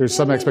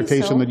some maybe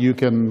expectation so. that you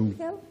can...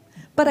 Yeah.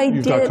 But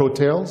You've got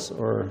coattails,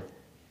 or...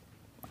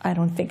 I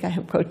don't think I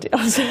have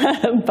coattails,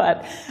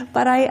 but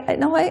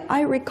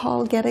I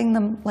recall getting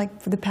them like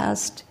for the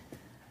past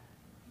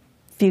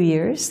few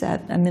years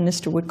that a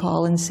minister would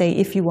call and say,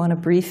 if you want a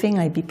briefing,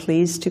 I'd be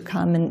pleased to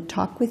come and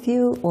talk with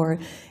you, or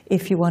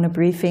if you want a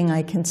briefing,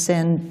 I can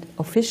send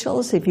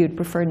officials if you'd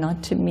prefer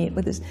not to meet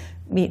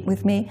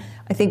with me.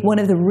 I think one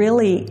of the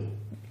really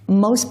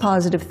most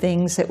positive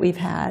things that we've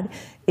had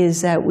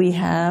is that we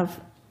have,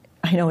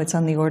 I know it's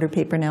on the order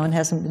paper now and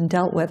hasn't been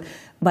dealt with,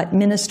 but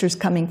ministers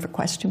coming for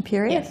question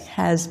period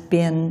has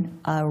been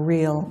a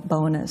real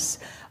bonus.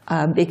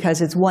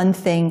 because it's one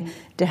thing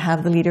to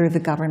have the leader of the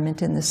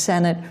government in the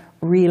Senate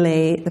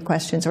relay the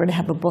questions, or to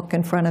have a book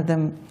in front of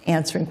them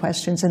answering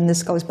questions. And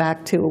this goes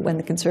back to when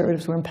the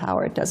Conservatives were in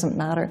power. It doesn't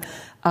matter.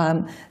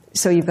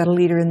 So you've got a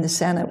leader in the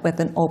Senate with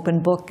an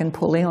open book and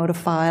pulling out a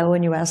file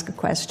when you ask a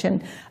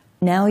question.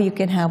 Now you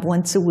can have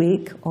once a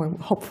week, or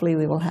hopefully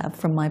we will have,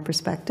 from my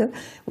perspective,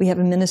 we have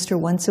a minister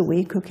once a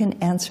week who can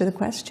answer the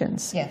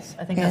questions. Yes,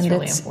 I think that's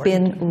really important.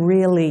 And it's been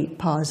really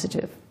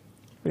positive.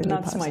 Really And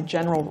that's positive. my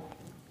general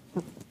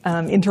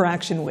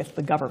interaction with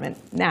the government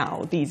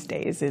now, these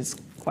days, is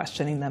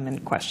questioning them in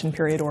question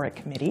period or at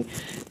committee.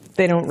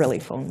 They don't really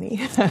phone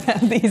me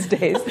these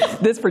days,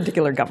 this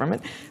particular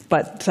government,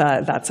 but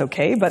that's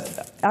okay.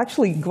 But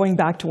actually, going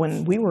back to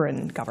when we were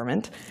in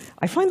government,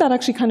 I find that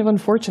actually kind of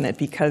unfortunate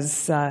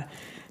because that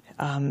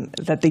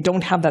they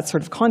don't have that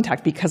sort of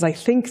contact, because I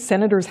think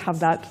senators have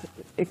that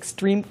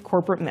extreme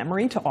corporate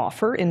memory to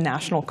offer in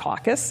National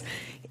Caucus.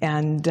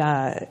 And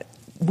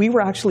we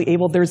were actually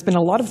able, there's been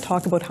a lot of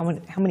talk about how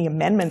many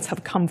amendments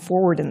have come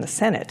forward in the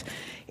Senate.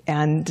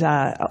 And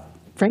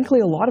frankly,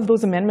 a lot of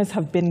those amendments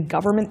have been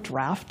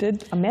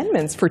government-drafted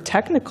amendments for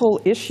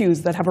technical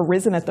issues that have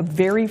arisen at the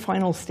very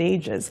final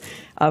stages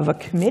of a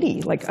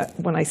committee. Like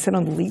when I sit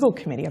on the legal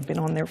committee, I've been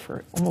on there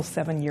for almost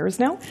 7 years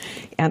now,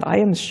 and I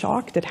am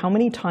shocked at how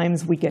many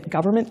times we get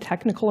government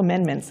technical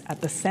amendments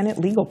at the Senate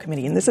Legal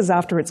Committee. And this is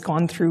after it's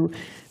gone through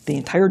the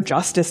entire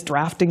justice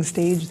drafting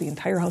stage, the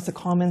entire House of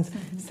Commons,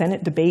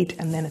 Senate debate,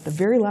 and then at the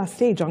very last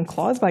stage, on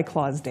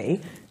clause-by-clause day,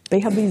 they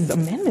have these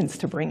amendments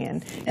to bring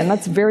in, and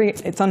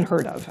it's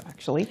unheard of,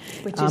 actually.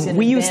 Which is an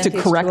we used to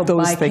advantage correct to a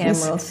those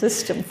things. bicameral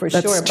system, for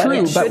That's sure.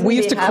 true, but we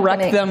used to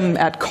correct them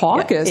at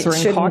caucus it or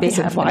in shouldn't be caucus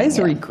happening,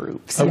 advisory yeah.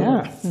 groups. I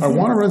Yeah.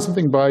 want to run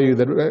something by you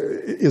that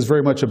is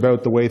very much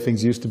about the way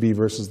things used to be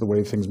versus the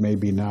way things may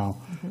be now.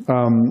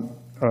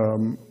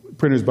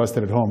 Printer's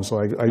busted at home, so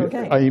I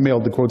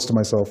emailed the quotes to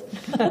myself.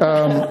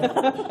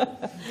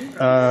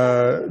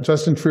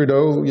 Justin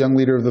Trudeau, young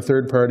leader of the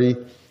third party,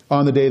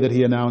 on the day that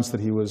he announced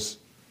that he was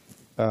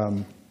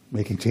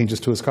making changes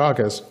to his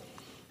caucus,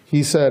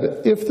 he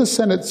said, "If the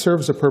Senate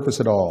serves a purpose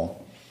at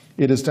all,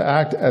 it is to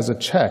act as a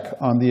check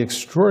on the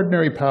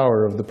extraordinary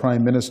power of the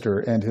Prime Minister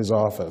and his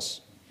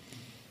office."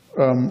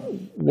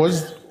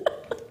 Was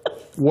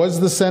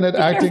the Senate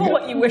acting? Careful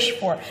what you wish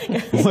for.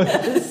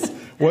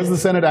 Was the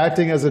Senate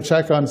acting as a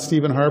check on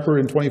Stephen Harper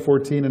in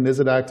 2014, and is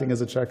it acting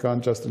as a check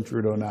on Justin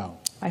Trudeau now?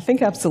 I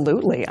think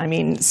absolutely. I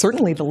mean,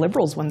 certainly the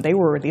Liberals, when they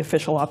were the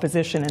official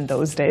opposition in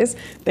those days,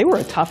 they were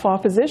a tough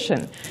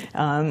opposition.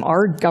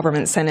 Our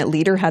government Senate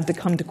leader had to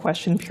come to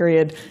question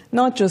period,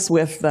 not just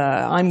with,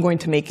 I'm going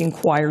to make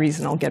inquiries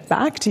and I'll get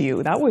back to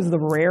you. That was the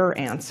rare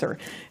answer.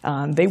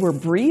 They were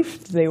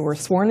briefed. They were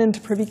sworn into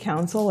Privy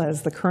Council,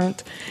 as the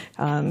current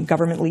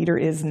government leader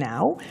is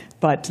now.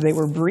 But they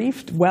were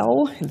briefed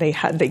well. They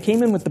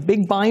came in with the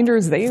big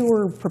binders. They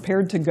were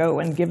prepared to go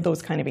and give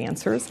those kind of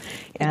answers.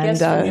 And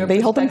they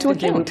held them to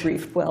account. They were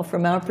briefed well.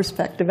 From our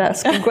perspective,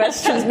 asking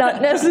questions,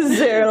 not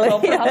necessarily. Well,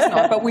 perhaps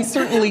not, but we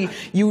certainly,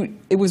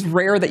 it was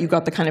rare that you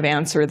got the kind of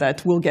answer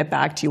that we'll get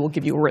back to you, we'll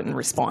give you a written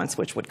response,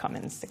 which would come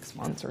in 6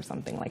 months or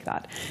something like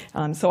that.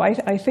 So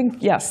I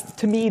think, yes,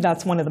 to me,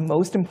 that's one of the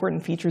most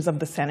important features of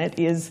the Senate,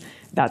 is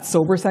that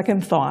sober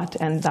second thought,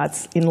 and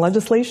that's in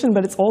legislation,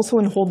 but it's also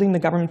in holding the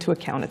government to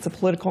account. It's a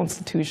political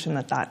institution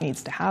that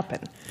needs to happen.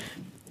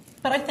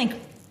 But I think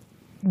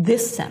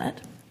this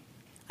Senate,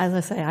 as I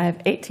say, I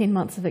have 18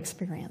 months of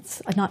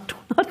experience, not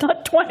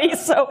 20.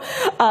 So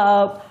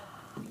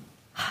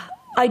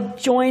I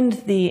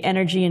joined the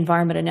Energy,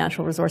 Environment, and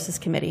Natural Resources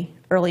Committee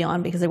early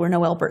on because there were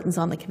no Albertans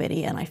on the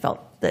committee, and I felt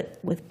that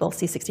with Bill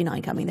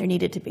C-69 coming, there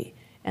needed to be.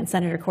 And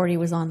Senator Cordy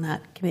was on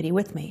that committee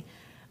with me.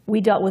 We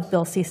dealt with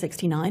Bill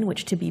C-69,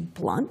 which, to be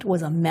blunt,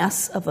 was a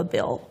mess of a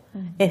bill.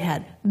 It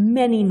had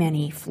many,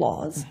 many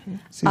flaws.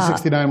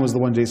 C-69 was the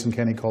one Jason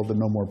Kenney called the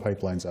No More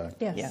Pipelines Act.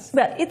 Yes.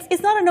 But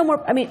it's not a no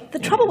more, I mean, the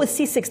trouble with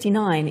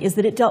C-69 is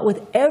that it dealt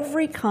with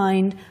every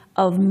kind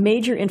of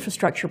major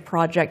infrastructure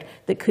project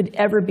that could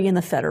ever be in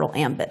the federal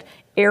ambit.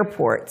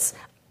 Airports,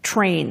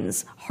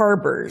 trains,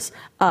 harbors,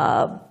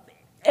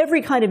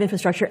 every kind of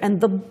infrastructure,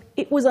 and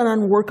it was an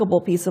unworkable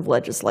piece of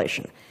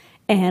legislation.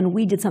 And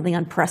we did something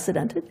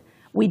unprecedented.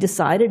 We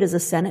decided as a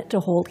Senate to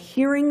hold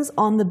hearings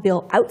on the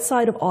bill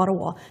outside of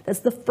Ottawa. That's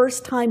the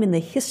first time in the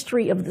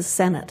history of the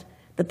Senate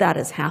that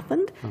has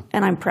happened.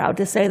 And I'm proud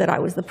to say that I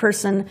was the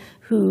person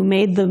who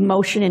made the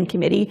motion in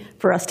committee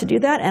for us to do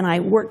that. And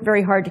I worked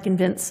very hard to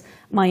convince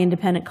my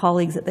independent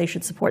colleagues that they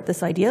should support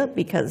this idea,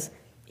 because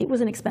it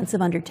was an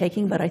expensive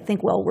undertaking, but I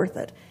think well worth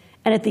it.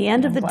 And at the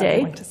end of the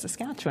day, I went to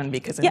Saskatchewan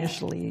because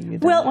initially you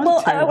didn't well,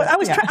 want to. I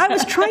was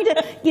trying to,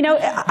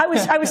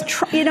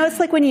 it's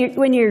like when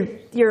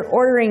you're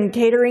ordering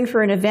catering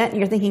for an event and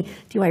you're thinking,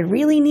 do I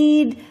really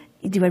need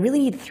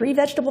 3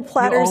 vegetable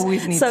platters? You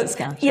always need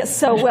Saskatchewan.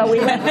 Yes,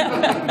 we went.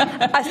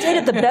 I stayed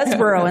at the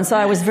Besborough, and so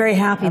I was very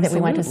happy that we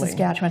went to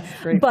Saskatchewan.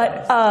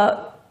 But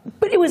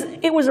it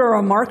was a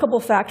remarkable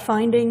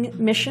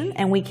fact-finding mission,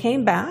 and we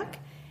came back.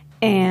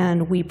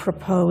 And we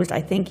proposed,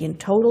 I think in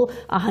total,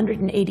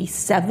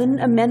 187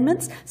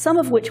 amendments, some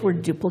of which were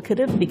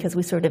duplicative because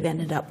we sort of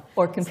ended up.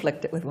 Or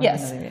conflicted with one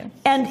Yes. another. Yeah.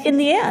 And in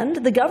the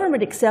end, the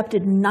government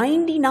accepted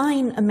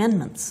 99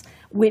 amendments,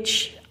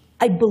 which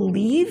I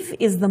believe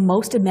is the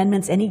most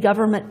amendments any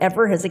government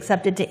ever has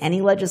accepted to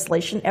any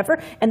legislation ever.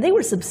 And they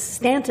were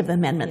substantive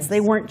amendments.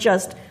 They weren't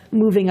just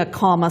moving a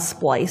comma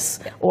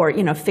splice or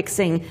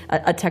fixing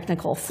a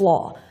technical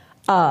flaw.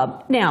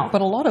 Now,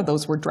 But a lot of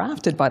those were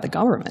drafted by the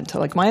government.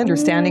 Like, my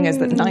understanding is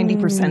that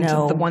 90%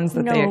 of the ones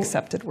that they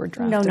accepted were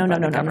drafted by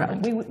the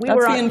government.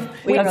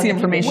 That's the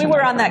information. We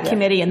were on that Yeah.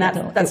 committee, and it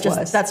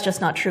was. that's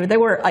just not true. There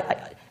were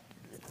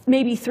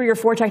maybe 3 or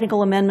 4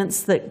 technical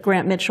amendments that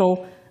Grant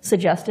Mitchell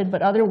suggested,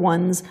 but other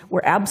ones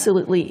were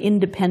absolutely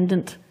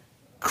independent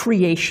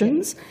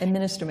creations. And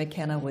Minister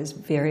McKenna was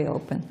very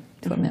open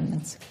to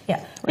amendments.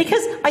 Yeah,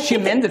 because She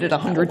amended it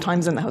 100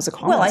 times in the House of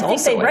Commons. Well, I think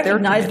also they at their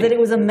recognized that committee. it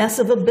was a mess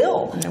of a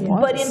bill. was.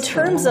 But in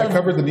terms I of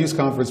covered the news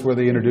conference where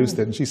they introduced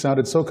it, and she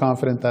sounded so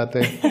confident that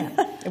day.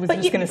 It was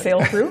just going to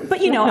sail through. But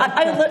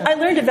I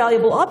learned a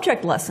valuable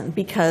object lesson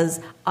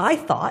because I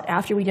thought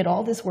after we did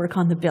all this work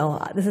on the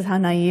bill, this is how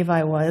naive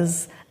I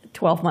was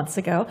 12 months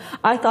ago,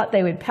 I thought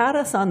they would pat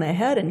us on the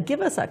head and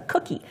give us a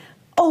cookie.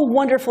 Oh,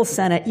 wonderful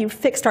Senate, you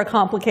fixed our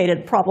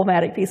complicated,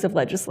 problematic piece of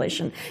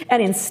legislation.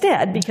 And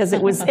instead, because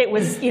it was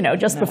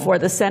just before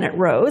the Senate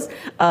rose,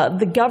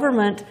 the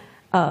government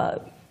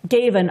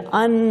gave an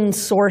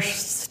unsourced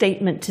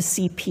statement to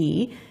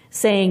CP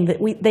saying that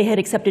they had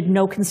accepted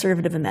no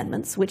conservative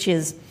amendments, which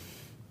is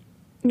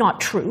not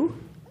true.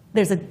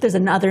 There's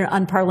another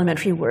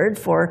unparliamentary word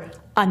for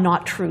a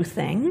not true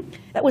thing.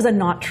 That was a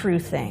not true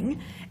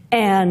thing.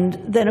 And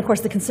then, of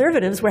course, the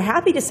Conservatives were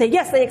happy to say,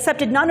 yes, they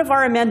accepted none of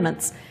our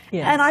amendments.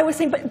 Yes. And I was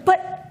saying,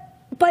 but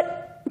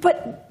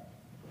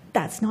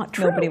that's not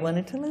true. Nobody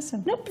wanted to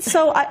listen. Nope.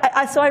 So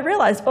I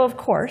realized, of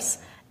course,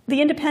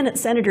 the independent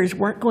senators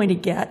weren't going to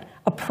get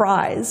a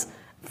prize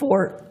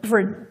for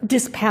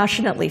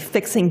dispassionately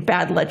fixing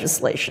bad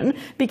legislation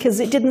because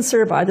it didn't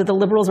serve either the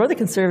Liberals or the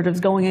Conservatives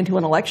going into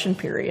an election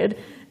period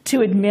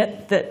to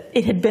admit that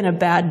it had been a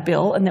bad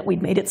bill and that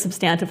we'd made it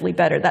substantively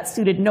better. That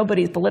suited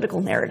nobody's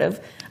political narrative.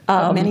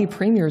 But many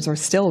premiers are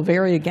still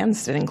very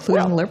against it,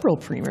 including Liberal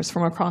premiers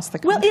from across the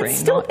country.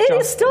 Well, it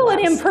is still an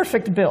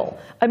imperfect bill.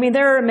 I mean,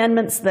 there are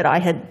amendments that I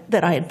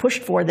had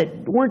pushed for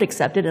that weren't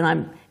accepted,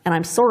 and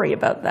I'm sorry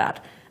about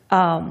that.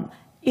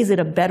 Is it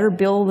a better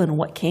bill than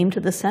what came to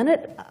the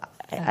Senate?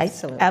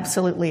 Absolutely.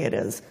 Absolutely it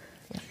is.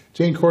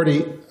 Jane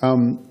Cordy,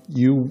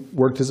 you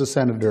worked as a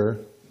senator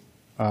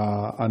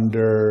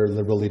under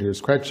Liberal leaders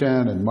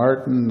Chrétien and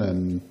Martin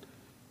and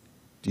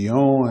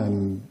Dion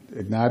and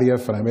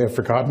Ignatieff, and I may have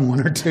forgotten one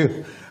or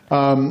two.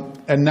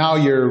 And now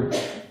you're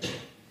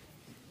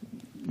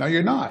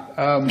not.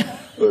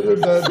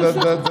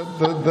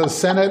 The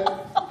Senate,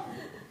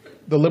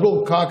 the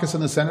Liberal caucus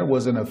in the Senate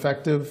was an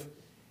effective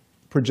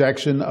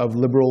projection of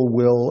Liberal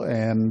will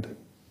and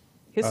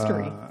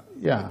History.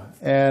 yeah,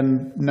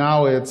 and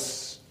now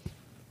it's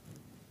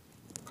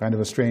kind of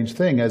a strange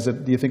thing.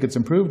 Do you think it's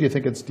improved? Do you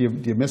think do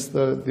you miss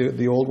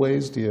the old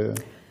ways? Do you?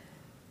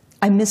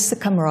 I miss the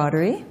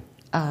camaraderie.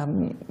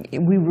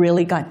 We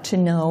really got to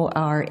know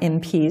our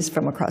MPs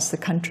from across the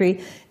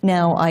country.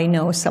 Now I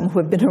know some who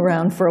have been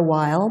around for a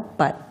while,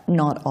 but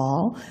not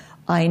all.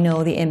 I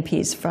know the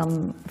MPs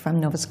from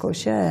Nova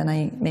Scotia, and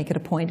I make it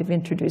a point of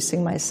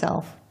introducing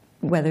myself,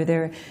 whether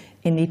they're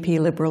NDP,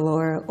 Liberal,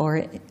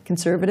 or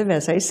Conservative.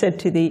 As I said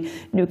to the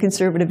new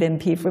Conservative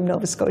MP from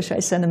Nova Scotia, I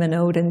sent him a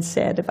note and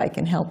said, if I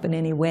can help in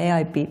any way,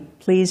 I'd be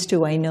pleased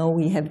to. I know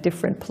we have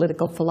different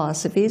political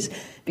philosophies,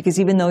 because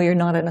even though you're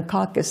not in a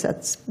caucus,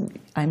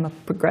 I'm a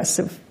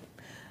progressive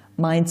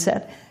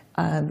mindset.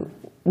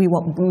 We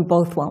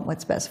both want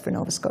what's best for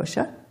Nova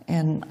Scotia,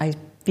 and I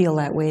feel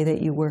that way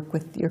that you work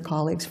with your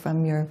colleagues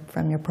from your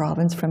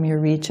province, from your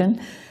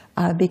region.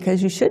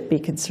 Because you should be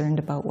concerned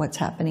about what's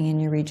happening in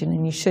your region,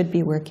 and you should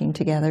be working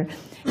together.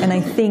 And I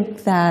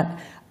think that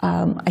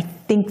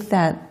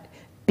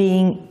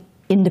being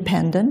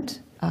independent,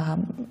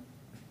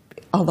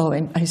 although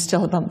I still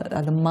have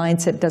the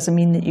mindset, doesn't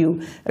mean that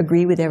you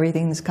agree with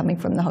everything that's coming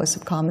from the House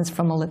of Commons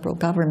from a Liberal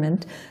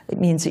government. It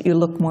means that you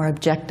look more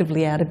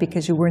objectively at it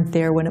because you weren't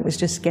there when it was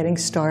just getting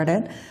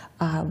started.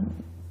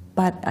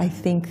 But I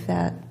think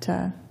that,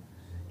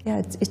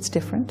 it's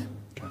different.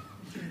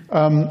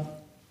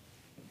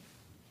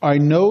 I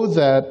know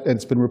that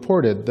it's been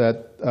reported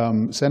that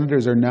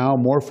senators are now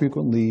more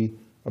frequently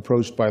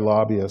approached by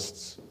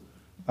lobbyists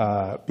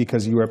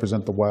because you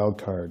represent the wild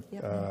card.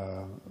 Yep.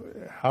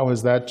 How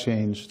has that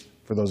changed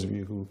for those of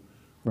you who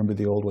remember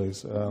the old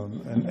ways?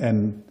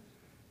 And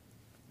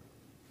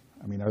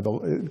I mean, are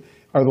the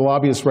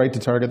lobbyists right to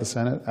target the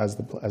Senate as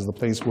the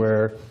place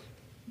where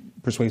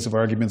persuasive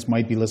arguments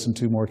might be listened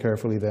to more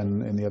carefully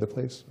than in the other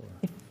place?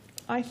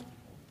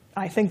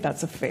 I think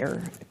that's a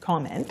fair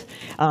comment,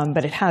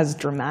 but it has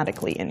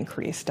dramatically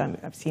increased.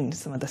 I've seen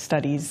some of the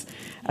studies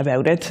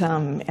about it,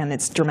 and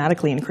it's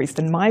dramatically increased.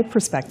 And my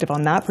perspective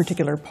on that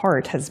particular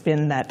part has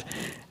been that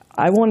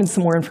I wanted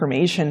some more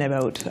information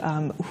about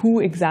who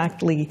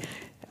exactly,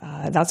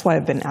 that's why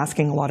I've been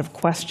asking a lot of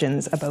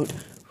questions about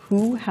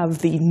who have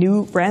the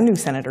brand new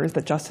senators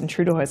that Justin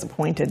Trudeau has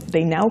appointed.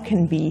 They now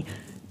can be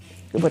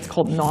what's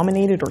called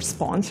nominated or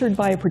sponsored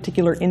by a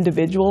particular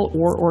individual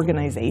or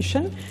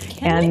organization.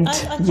 And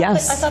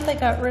yes, I thought they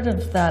got rid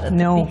of that at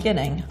No. the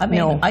beginning. I mean,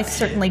 No. I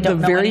certainly don't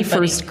know The very anybody.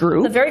 first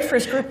group The very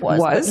first group was,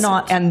 but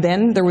not. and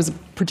then there was a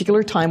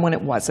particular time when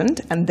it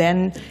wasn't, and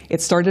then it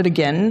started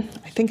again,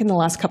 I think in the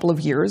last couple of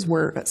years,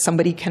 where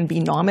somebody can be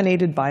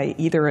nominated by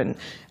either an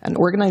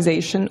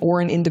organization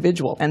or an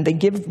individual. And they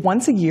give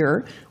once a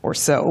year or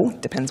so,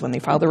 depends when they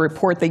file the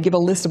report, they give a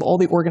list of all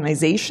the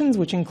organizations,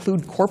 which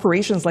include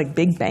corporations like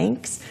big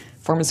banks,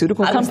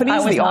 pharmaceutical companies, I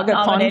was the not Aga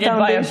Khan nominated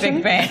by a Foundation.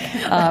 big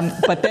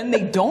bank. But then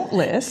they don't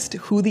list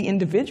who the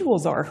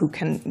individuals are who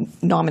can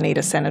nominate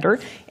a senator.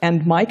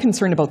 And my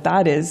concern about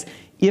that is,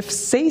 if,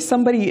 say,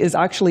 somebody is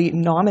actually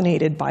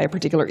nominated by a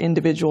particular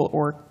individual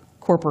or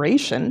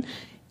corporation,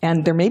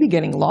 and they're maybe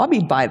getting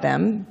lobbied by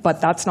them, but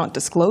that's not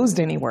disclosed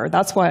anywhere.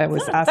 That's why I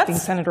was asking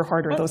Senator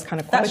Harder those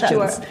kind of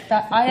questions.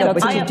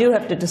 But you do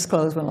have to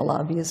disclose when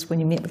when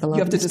you meet with a lobbyist.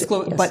 You have to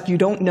disclose, yes. but you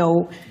don't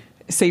know,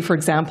 say, for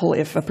example,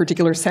 if a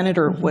particular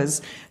senator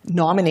was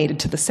nominated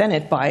to the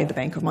Senate by the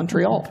Bank of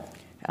Montreal.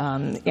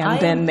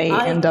 Then they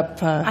end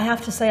up... I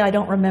have to say, I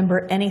don't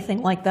remember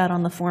anything like that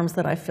on the forms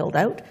that I filled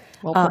out.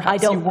 Well,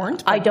 perhaps you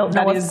weren't, I don't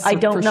but know. that is I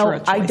don't for know. sure a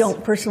choice. I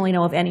don't personally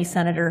know of any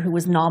senator who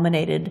was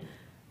nominated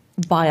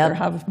by There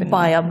have been-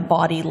 by a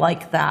body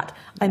like that.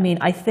 I mean,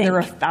 I think There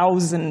are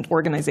 1,000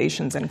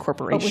 organizations and But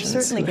corporations.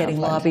 we're certainly who getting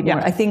have that. lobbied Yeah.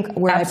 more. I think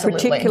where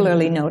Absolutely. I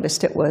particularly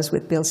noticed it was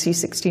with Bill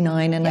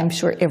C-69, and I'm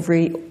sure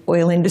every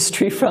oil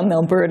industry from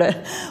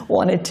Alberta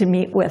wanted to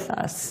meet with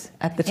us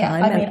at the Yeah,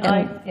 time. I mean,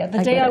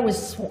 the day get I it.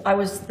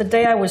 was the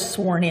day I was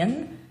sworn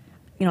in.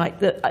 you know,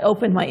 I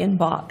opened my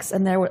inbox,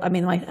 and there were, I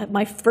mean,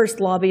 my first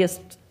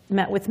lobbyist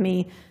met with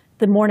me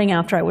the morning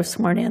after I was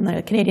sworn in,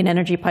 the Canadian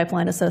Energy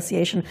Pipeline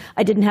Association.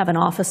 I didn't have an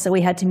office, so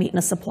we had to meet in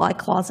a supply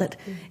closet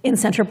in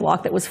Centre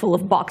Block that was full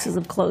of boxes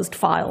of closed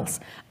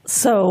files.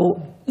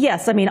 So,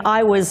 yes, I mean,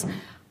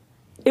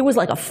 it was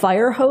like a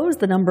fire hose,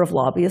 the number of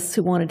lobbyists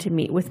who wanted to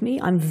meet with me.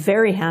 I'm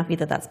very happy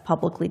that that's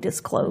publicly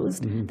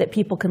disclosed, that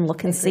people can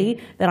look and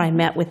see that I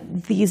met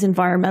with these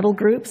environmental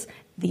groups,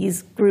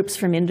 these groups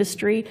from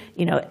industry.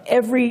 You know,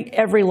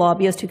 every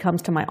lobbyist who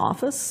comes to my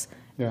office,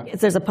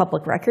 there's a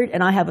public record,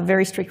 and I have a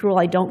very strict rule.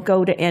 I don't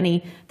go to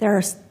any, there are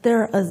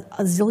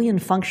a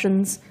zillion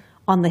functions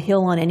on the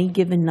Hill on any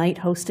given night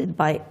hosted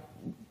by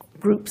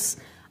groups.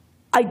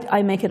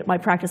 I make it my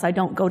practice, I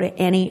don't go to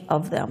any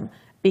of them.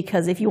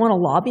 Because if you want to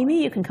lobby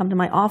me, you can come to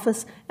my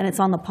office, and it's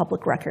on the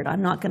public record.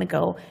 I'm not going to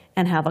go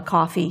and have a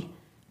coffee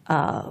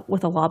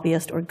with a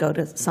lobbyist or go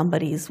to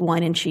somebody's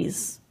wine and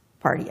cheese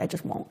party. I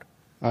just won't.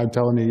 I'm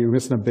telling you, you're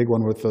missing a big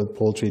one with the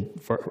poultry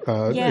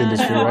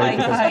industry, no, right?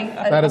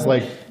 Because that is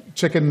like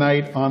chicken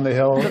night on the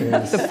Hill.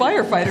 The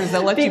firefighters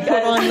that let you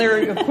put on their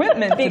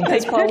equipment and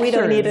Because, take Paul, we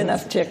don't pictures. need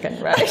enough chicken,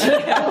 right?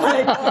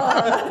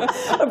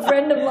 A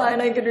friend of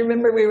mine, I can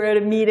remember we were at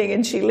a meeting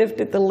and she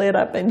lifted the lid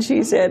up and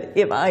she said,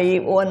 if I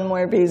eat one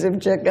more piece of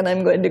chicken,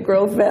 I'm going to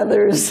grow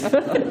feathers.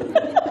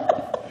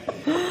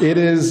 It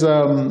is,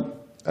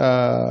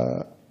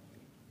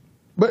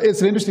 but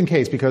it's an interesting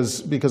case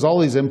because all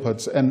these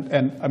inputs,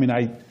 and I mean,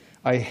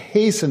 I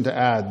hasten to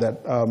add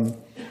that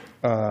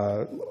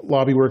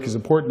lobby work is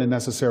important and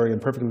necessary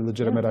and perfectly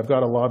legitimate. I've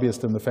got a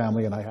lobbyist in the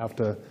family, and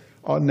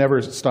I'll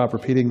never stop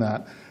repeating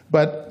that.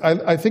 But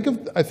I think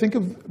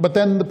of, but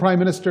then the Prime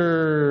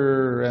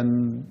Minister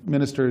and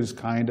ministers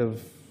kind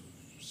of,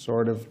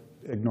 sort of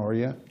ignore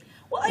you.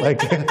 Well, I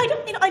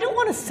don't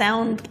want to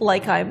sound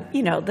like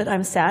that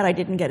I'm sad I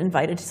didn't get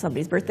invited to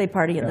somebody's birthday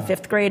party in the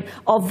 5th grade,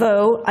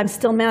 although I'm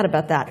still mad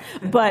about that.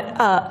 But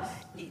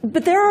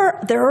there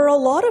are a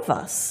lot of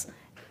us,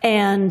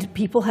 and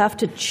people have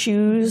to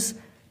choose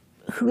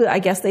who I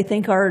guess they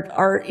think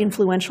are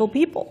influential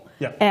people.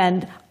 Yeah.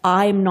 And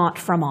I'm not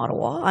from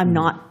Ottawa. I'm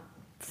not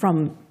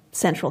from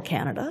Central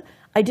Canada.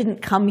 I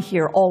didn't come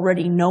here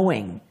already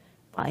knowing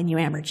I knew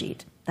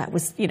Amarjeet. That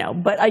was,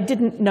 but I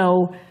didn't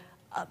know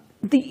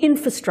the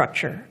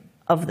infrastructure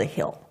of the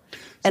Hill.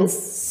 And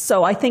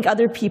so I think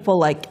other people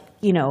like,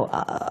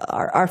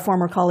 our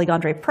former colleague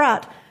Andre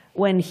Pratt,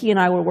 when he and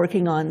I were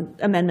working on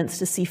amendments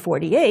to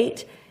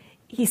C-48,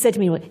 he said to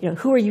me,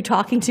 who are you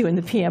talking to in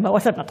the PMO? I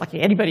said, I'm not talking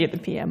to anybody at the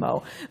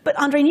PMO. But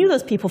Andre knew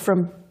those people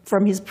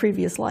from his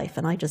previous life,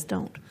 and I just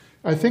don't.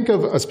 I think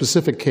of a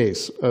specific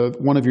case.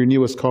 One of your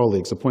newest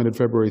colleagues, appointed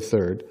February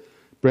 3rd,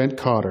 Brent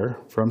Cotter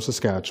from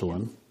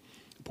Saskatchewan,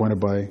 appointed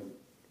by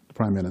the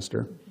Prime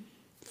Minister.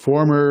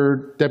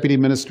 Former Deputy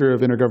Minister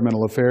of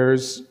Intergovernmental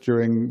Affairs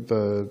during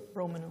the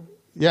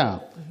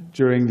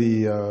during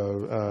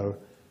the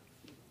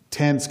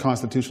tense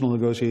constitutional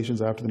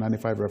negotiations after the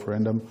 95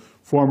 referendum.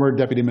 Former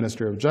Deputy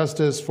Minister of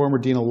Justice, former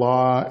Dean of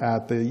Law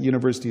at the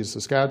University of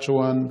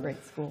Saskatchewan.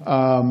 Great school.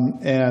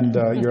 And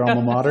your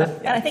alma mater.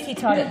 And I think he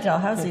taught at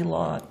Dalhousie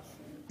Law.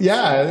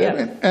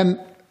 Yeah, and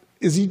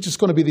is he just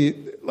going to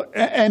be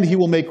and he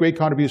will make great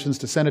contributions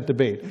to Senate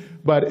debate.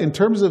 But in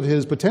terms of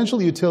his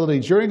potential utility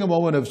during a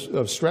moment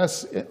of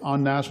stress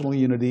on national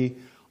unity,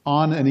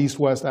 on an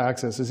east-west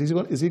axis, is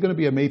he going to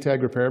be a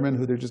Maytag repairman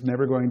who they're just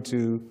never going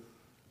to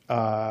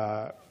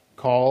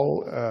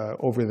call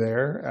over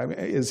there? I mean,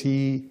 is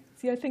he...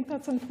 See, I think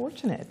that's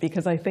unfortunate,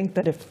 because I think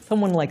that if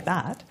someone like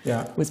that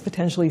Yeah. was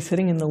potentially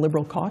sitting in the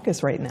Liberal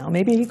caucus right now,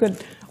 maybe he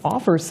could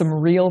offer some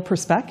real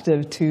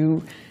perspective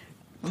to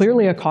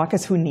clearly a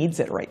caucus who needs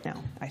it right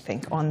now, I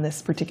think, on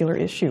this particular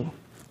issue.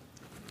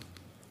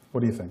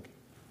 What do you think?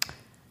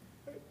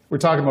 We're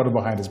talking about him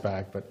behind his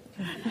back, but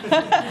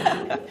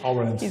I'll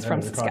run into He's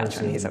from Senator Cotter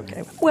Saskatchewan, he's soon.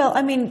 okay. Well,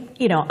 I mean,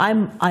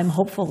 I'm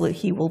hopeful that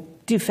he will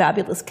do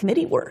fabulous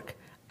committee work.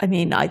 I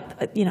mean, I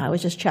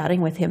was just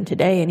chatting with him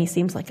today, and he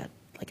seems like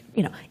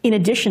in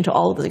addition to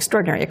all of his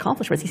extraordinary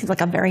accomplishments, he seems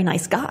like a very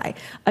nice guy.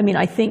 I mean,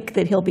 I think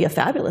that he'll be a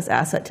fabulous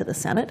asset to the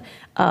Senate,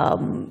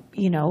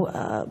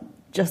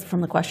 just from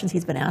the questions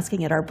he's been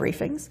asking at our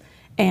briefings.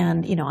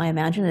 And, I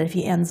imagine that if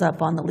he ends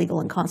up on the Legal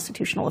and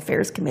Constitutional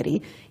Affairs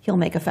Committee, he'll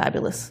make a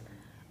fabulous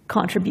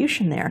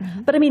contribution there.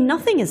 Mm-hmm. But,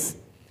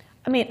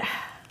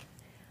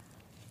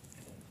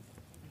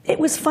 it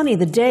was funny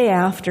the day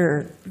of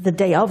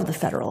the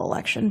federal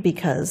election,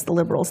 because the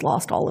Liberals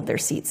lost all of their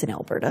seats in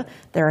Alberta.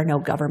 There are no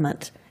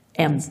government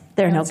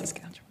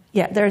Saskatchewan.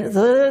 Yeah,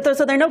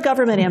 so there are no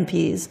government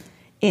MPs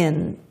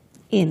in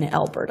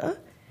Alberta.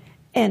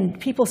 And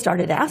people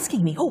started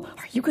asking me, "Oh,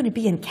 are you going to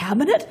be in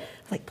cabinet?"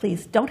 Like,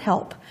 please don't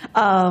help.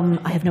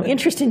 I have no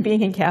interest in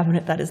being in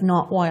cabinet. That is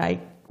not why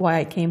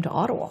I came to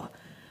Ottawa.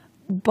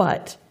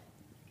 But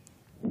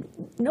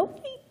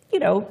nobody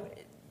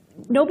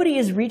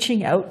is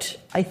reaching out,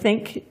 I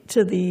think,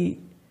 to the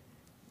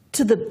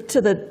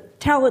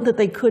talent that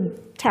they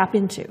could tap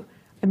into.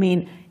 I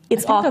mean,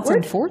 it's I think awkward. that's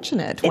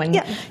unfortunate when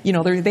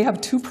they have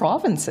two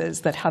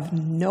provinces that have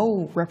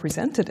no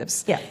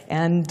representatives. Yeah.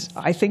 And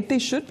I think they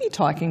should be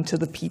talking to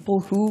the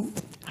people who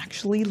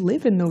actually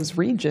live in those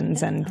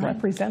regions and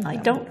represent them. I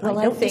don't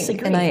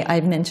disagree. And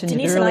I've mentioned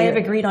Denise it and I earlier.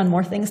 have agreed on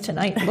more things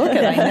tonight. Look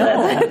at, I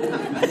know.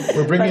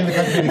 We're bringing the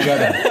country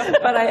together.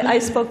 But I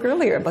spoke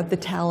earlier about the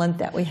talent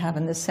that we have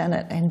in the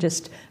Senate, and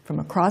just from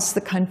across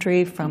the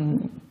country,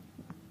 from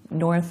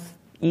north,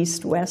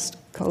 east, west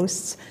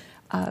coasts.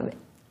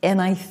 And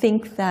I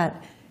think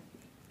that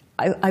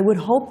I would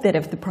hope that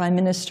if the Prime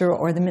Minister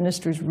or the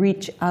ministers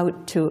reach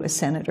out to a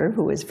senator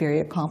who is very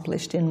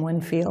accomplished in one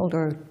field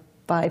or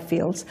 5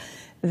 fields,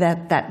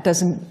 that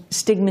doesn't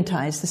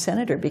stigmatize the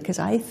senator, because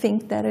I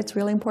think that it's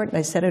really important.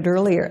 I said it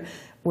earlier,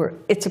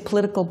 it's a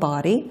political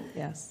body.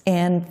 Yes.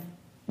 And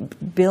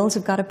bills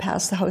have got to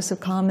pass the House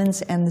of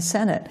Commons and the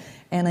Senate.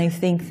 And I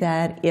think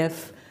that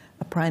if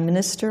a Prime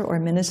Minister or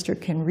minister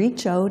can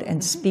reach out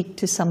and speak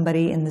to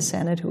somebody in the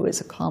Senate who is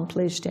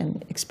accomplished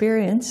and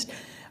experienced,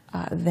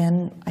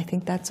 then I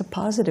think that's a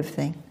positive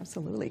thing.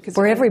 Absolutely. 'Cause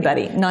For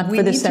everybody, not we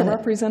for the need Senate. to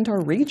represent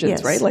our regions,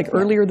 Yes. right? Like Yeah.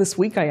 earlier this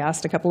week, I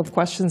asked a couple of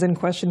questions in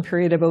question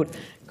period about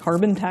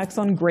carbon tax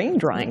on grain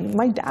drying.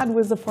 My dad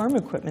was a farm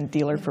equipment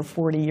dealer for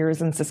 40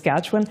 years in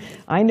Saskatchewan.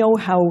 I know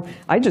how.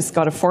 I just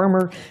got a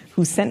farmer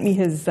who sent me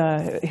his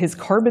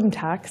carbon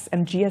tax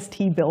and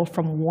GST bill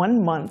from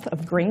 1 month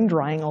of grain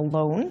drying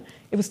alone.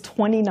 It was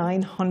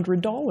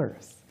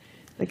 $2,900.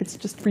 Like, it's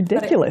just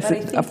ridiculous. but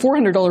I think- A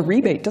 $400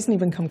 rebate doesn't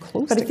even come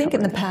close But to I think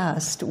in the covering it.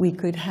 past, we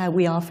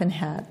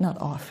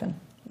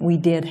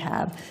did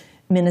have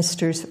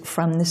ministers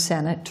from the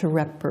Senate to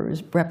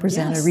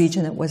represent a Yes.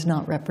 region that was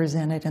not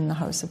represented in the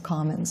House of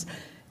Commons.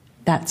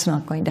 That's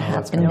not going to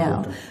that's happen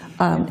gonna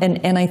now.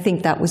 And I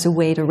think that was a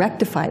way to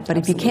rectify it. But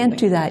if you can't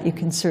do that, you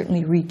can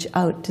certainly reach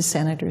out to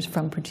senators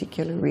from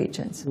particular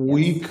regions.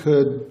 We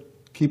could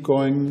keep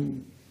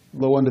going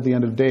low under the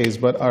end of days,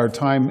 but our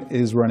time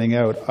is running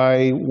out.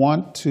 I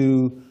want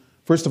to,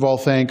 first of all,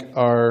 thank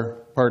our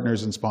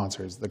partners and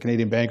sponsors, the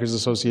Canadian Bankers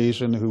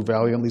Association, who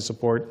valiantly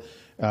support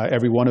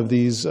every one of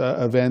these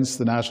events,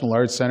 the National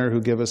Arts Centre,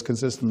 who give us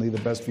consistently the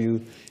best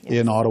view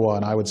in Ottawa,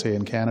 and I would say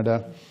in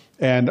Canada,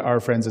 and our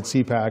friends at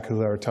CPAC,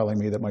 who are telling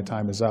me that my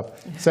time is up.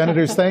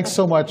 Senators, thanks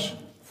so much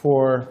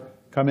for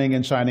coming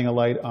and shining a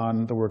light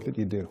on the work that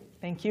you do.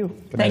 Thank you.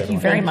 Good night, Thank you everyone.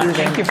 very much.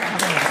 Thank you for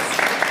having us.